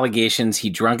silence on allegations he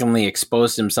drunkenly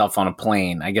exposed himself on a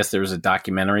plane. I guess there was a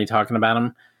documentary talking about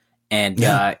him,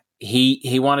 and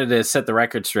he wanted to set the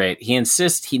record straight. He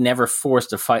insists he never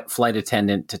forced a flight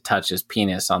attendant to touch his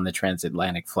penis on the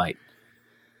transatlantic flight.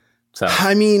 So,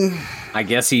 I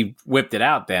guess he whipped it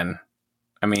out then.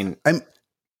 You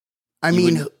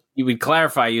would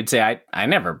clarify, you'd say, I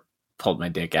never pulled my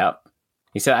dick out.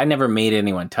 He said, I never made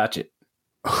anyone touch it.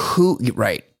 Who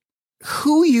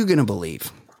are you going to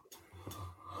believe?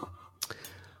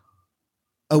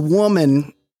 A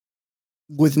woman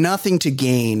with nothing to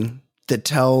gain that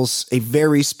tells a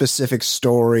very specific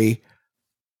story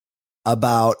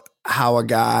about how a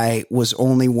guy was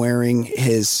only wearing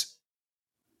his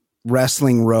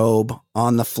wrestling robe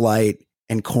on the flight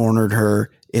and cornered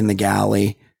her in the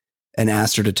galley and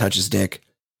asked her to touch his dick.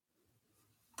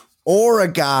 Or a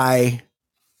guy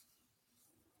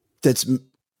that's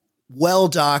well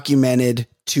documented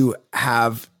to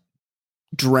have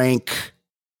drank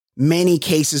many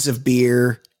cases of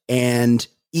beer and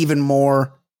even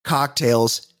more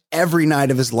cocktails every night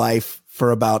of his life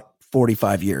for about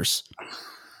 45 years.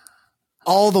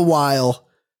 All the while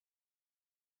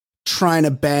trying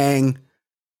to bang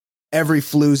every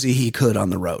floozy he could on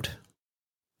the road.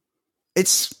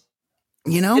 It's,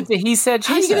 it's a he said, she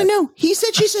how are you said. going to know? He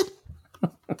said, she said.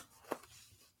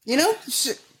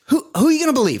 Who are you going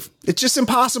to believe? It's just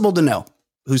impossible to know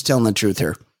who's telling the truth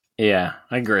here. Yeah,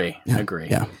 I agree.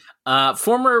 Yeah.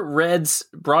 Former Reds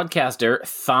broadcaster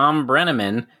Thom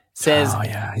Brenneman says,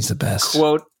 he's the best.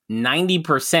 Quote,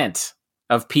 90%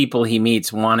 of people he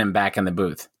meets want him back in the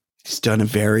booth. He's done a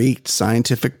very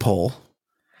scientific poll.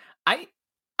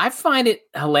 I find it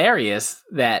hilarious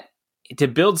that to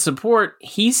build support,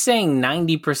 he's saying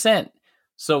 90%.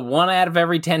 So 1 out of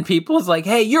every 10 people is like,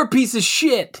 hey, you're a piece of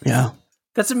shit. Yeah.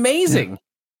 That's amazing.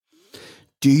 Yeah.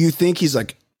 Do you think he's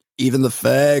like, even the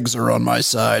fags are on my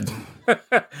side?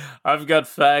 I've got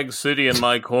Fag City in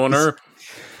my corner.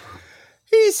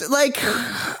 He's like,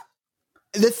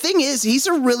 the thing is, he's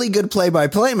a really good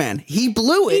play-by-play man. He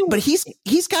blew it, but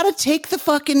he's got to take the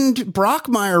fucking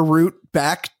Brockmire route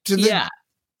back to the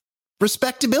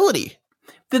respectability.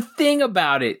 The thing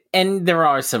about it, and there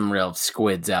are some real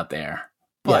squids out there,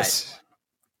 but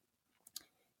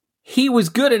he was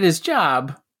good at his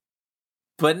job,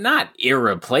 but not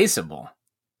irreplaceable.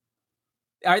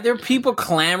 Are there people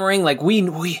clamoring like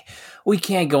we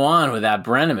can't go on without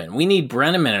Brenneman? We need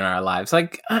Brenneman in our lives.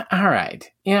 Like, all right,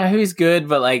 yeah, he's good,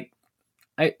 but like,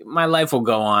 my life will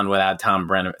go on without Thom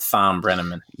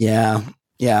Brenneman. Yeah.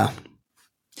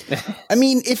 I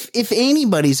mean, if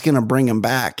anybody's gonna bring him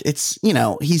back, it's, you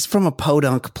know, he's from a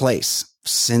podunk place,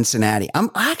 Cincinnati. I'm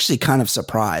actually kind of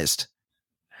surprised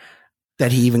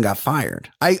that he even got fired.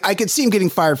 I could see him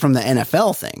getting fired from the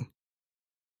NFL thing.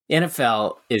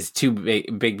 NFL is too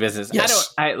big business.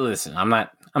 Yes. Listen, I'm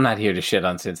not here to shit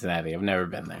on Cincinnati. I've never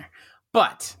been there.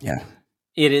 But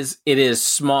it is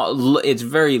small. It's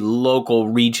very local,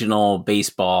 regional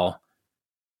baseball.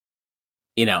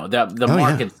 You know, the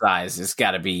market size has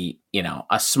got to be, you know,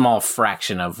 a small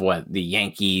fraction of what the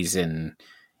Yankees and,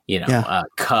 you know,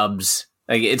 Cubs.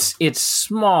 Like it's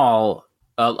small,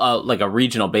 like a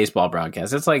regional baseball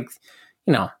broadcast. It's like,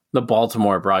 you know, the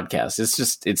Baltimore broadcast.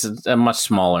 It's a much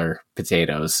smaller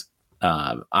potatoes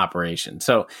operation.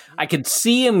 So I could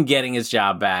see him getting his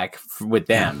job back with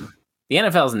them. Yeah. The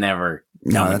NFL's never.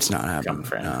 That's not happening.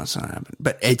 No, that's not happening.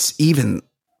 But it's even,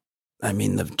 I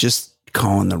mean, just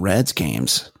calling the Reds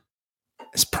games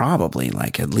is probably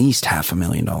like at least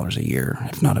 $500,000 a year,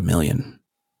 if not $1 million.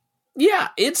 Yeah,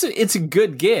 it's a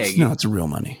good gig. It's real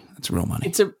money. It's real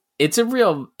money. It's a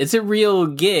real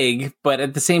gig, but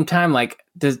at the same time, like,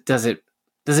 does it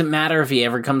matter if he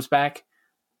ever comes back?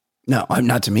 No,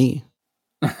 not to me.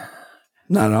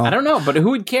 Not at all. I don't know, but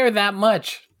who would care that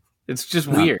much? It's just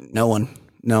weird. No one.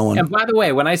 And by the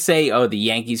way, when I say, the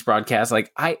Yankees broadcast,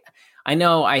 like I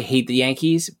know I hate the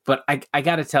Yankees, but I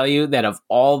got to tell you that of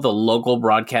all the local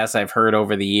broadcasts I've heard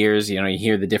over the years, you know, you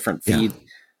hear the different feeds. Yeah.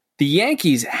 The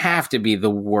Yankees have to be the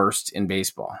worst in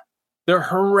baseball. They're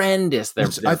horrendous.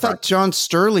 I thought John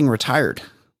Sterling retired.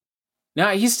 No,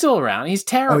 he's still around. He's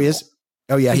terrible. Oh, he is?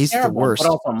 Oh, yeah, he's terrible, the worst. But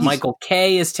also Michael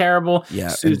Kay is terrible. Yeah,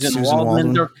 Susan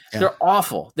Waldman. They're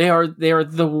awful. They are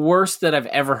the worst that I've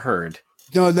ever heard.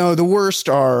 No, the worst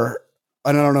are,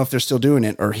 I don't know if they're still doing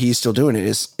it or he's still doing it,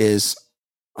 is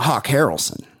Hawk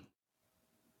Harrelson.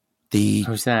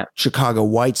 Who's that? Chicago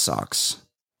White Sox.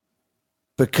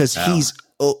 Because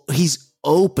he's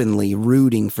openly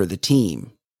rooting for the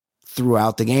team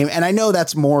throughout the game. And I know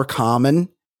that's more common.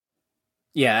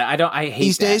 Yeah, I hate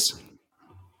these that. days.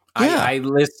 Yeah.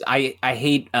 I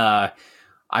hate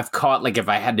I've caught, like, if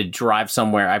I had to drive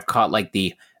somewhere, I've caught like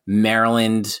the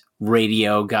Maryland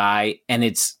radio guy, and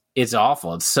it's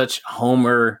awful. It's such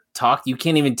Homer talk. You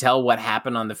can't even tell what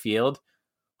happened on the field.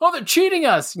 Oh, they're cheating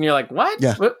us. And you're like, what?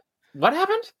 Yeah. What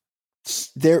happened?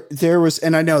 There was,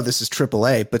 and I know this is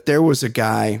AAA, but there was a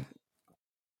guy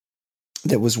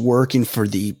that was working for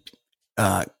the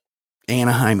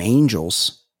Anaheim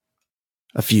Angels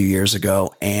a few years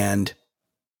ago, and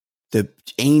the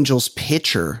Angels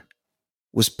pitcher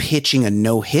was pitching a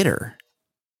no-hitter,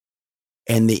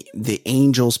 and the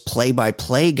Angels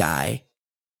play-by-play guy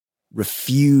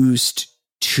refused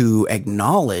to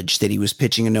acknowledge that he was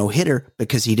pitching a no-hitter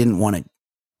because he didn't want to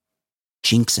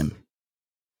jinx him.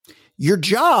 Your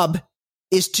job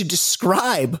is to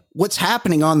describe what's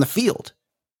happening on the field.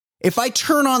 If I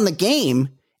turn on the game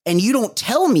and you don't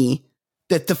tell me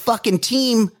that the fucking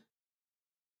team,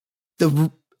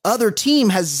 the other team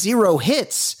has 0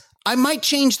 hits, I might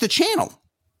change the channel.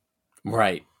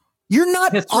 Right. You're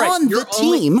not on the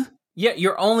team.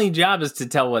 Your only job is to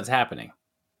tell what's happening.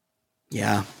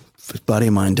 Yeah. A buddy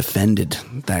of mine defended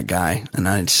that guy, and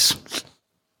I just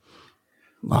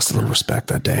lost a little respect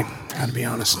that day. Gotta be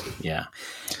honest. Yeah.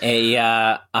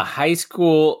 A high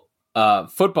school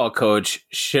football coach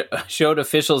showed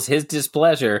officials his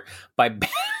displeasure by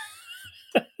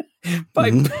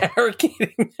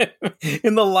barricading them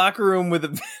in the locker room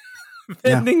with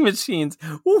vending machines.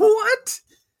 What?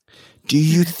 Do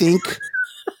you think?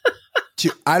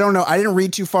 I don't know. I didn't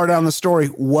read too far down the story.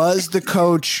 Was the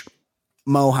coach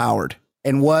Mo Howard,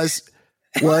 and was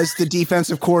the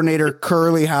defensive coordinator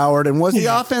Curly Howard, and was the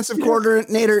offensive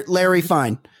coordinator Larry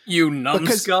Fine? You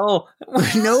numbskull.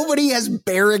 Nobody has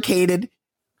barricaded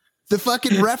the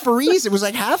fucking referees. It was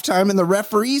like halftime, and the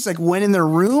referees like went in their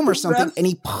room or something, and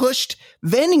he pushed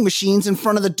vending machines in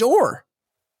front of the door.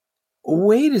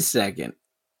 Wait a second.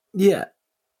 Yeah.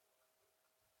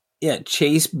 Yeah,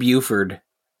 Chase Buford.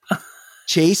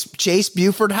 Chase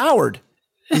Buford Howard.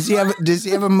 Does he have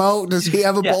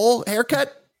a bowl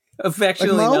haircut?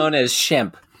 Affectionately known as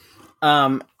Shemp.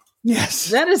 Yes.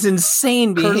 That is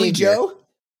insane behavior. Curly Joe?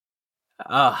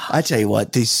 I tell you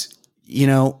what, these,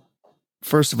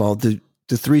 first of all, the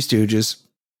Three Stooges,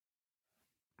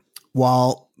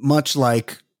 while much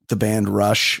like the band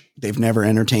Rush, they've never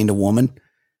entertained a woman.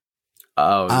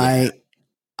 Oh, yeah.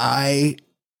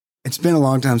 It's been a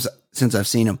long time since I've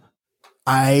seen them.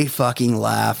 I fucking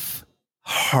laugh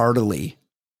heartily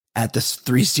at the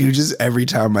Three Stooges every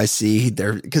time I see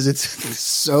because it's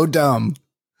so dumb.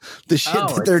 The shit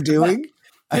that they're doing.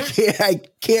 I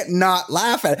can't not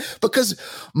laugh at it because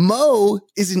Mo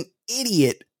is an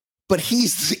idiot, but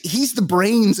he's the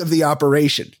brains of the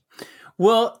operation.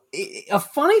 Well, a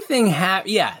funny thing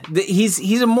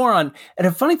he's a moron, and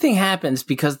a funny thing happens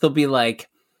because they'll be like,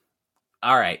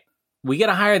 all right, we got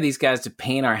to hire these guys to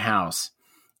paint our house.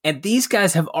 And these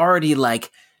guys have already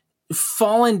like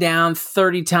fallen down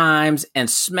 30 times and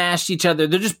smashed each other.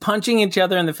 They're just punching each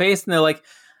other in the face. And they're like,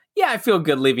 yeah, I feel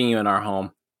good leaving you in our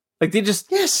home. Like they just,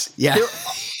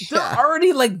 they're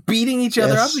already like beating each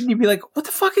other up. And you'd be like, what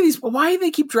the fuck are these? Why do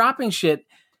they keep dropping shit?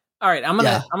 All right, I'm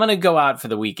going to go out for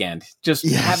the weekend. Just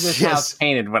have this house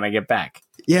painted when I get back.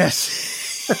 Yes.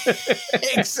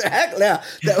 Exactly. Yeah,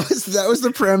 that was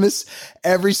the premise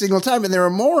every single time, and there were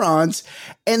morons.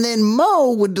 And then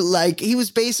Mo would he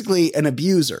was basically an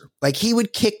abuser. Like he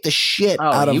would kick the shit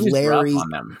out of Larry. Rough on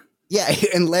them. Yeah,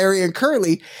 and Larry and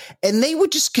Curly, and they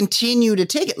would just continue to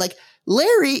take it. Like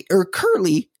Larry or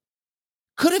Curly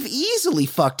could have easily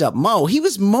fucked up Mo. He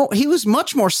was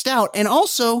much more stout, and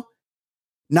also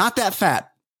not that fat.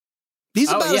 He's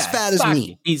about as fat as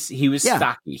me. He was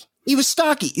stocky. He was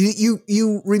stocky.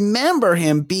 You remember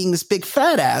him being this big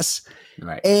fat ass,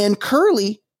 right? And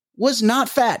Curly was not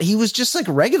fat. He was just like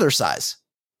regular size,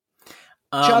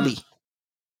 chubby.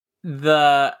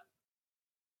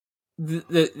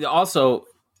 Also,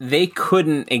 they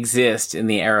couldn't exist in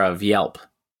the era of Yelp.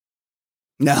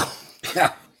 No,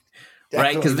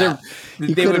 right? Because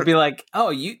they would be like, "Oh,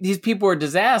 these people were a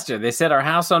disaster. They set our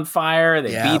house on fire.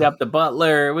 They beat up the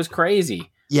butler. It was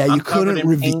crazy." Yeah, you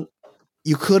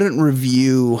couldn't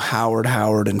review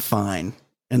Howard and Fine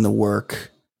and the work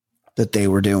that they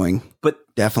were doing, but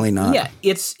definitely not. Yeah,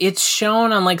 it's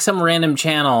shown on like some random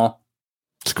channel.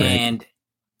 It's great. And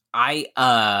I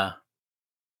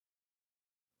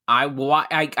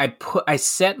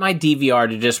set my DVR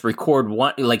to just record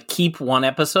keep one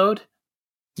episode.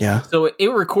 Yeah. So it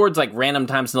records like random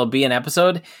times and there'll be an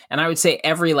episode. And I would say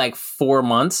every 4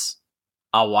 months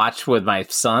I'll watch with my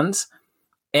sons.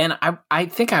 And I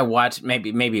think I watched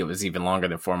maybe it was even longer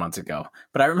than 4 months ago.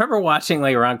 But I remember watching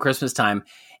around Christmas time,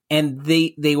 and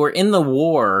they were in the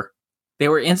war. They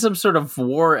were in some sort of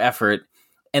war effort,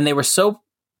 and they were so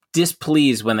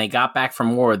displeased when they got back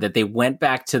from war that they went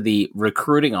back to the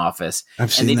recruiting office and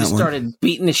they just started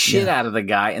beating the shit out of the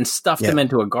guy and stuffed him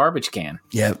into a garbage can.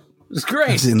 Yep. It was great.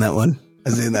 I've seen that one.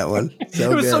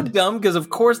 So it was so dumb because of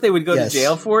course they would go to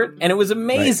jail for it, and it was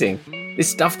amazing. Right. They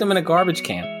stuffed him in a garbage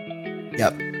can.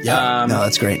 Yep. Yeah. No,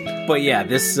 that's great. But yeah,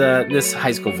 this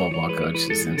high school football coach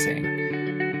is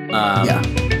insane.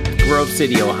 Grove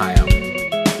City, Ohio.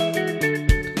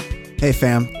 Hey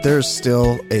fam, there's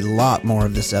still a lot more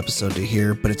of this episode to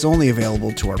hear, but it's only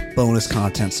available to our bonus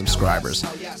content subscribers.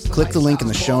 Click the link in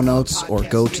the show notes or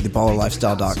go to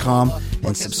theballerlifestyle.com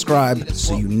and subscribe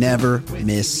so you never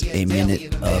miss a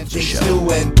minute of the show.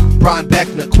 Brian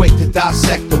Beckner, quick to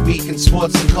dissect the week in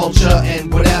sports and culture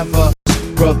and whatever.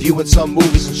 Reviewing some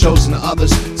movies and shows and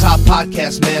others. Top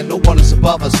podcast, man, no one is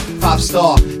above us.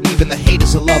 5-star, even the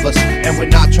haters will love us. And we're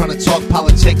not trying to talk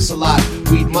politics a lot.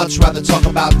 We'd much rather talk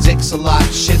about dicks a lot.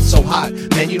 Shit's so hot,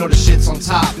 man, you know the shit's on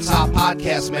top. Top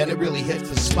podcast, man, it really hits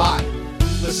the spot.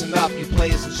 Listen up, you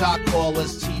players and shot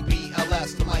callers.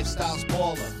 TBLS, the lifestyle's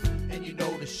baller. And you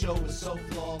know the show is so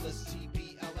flawless.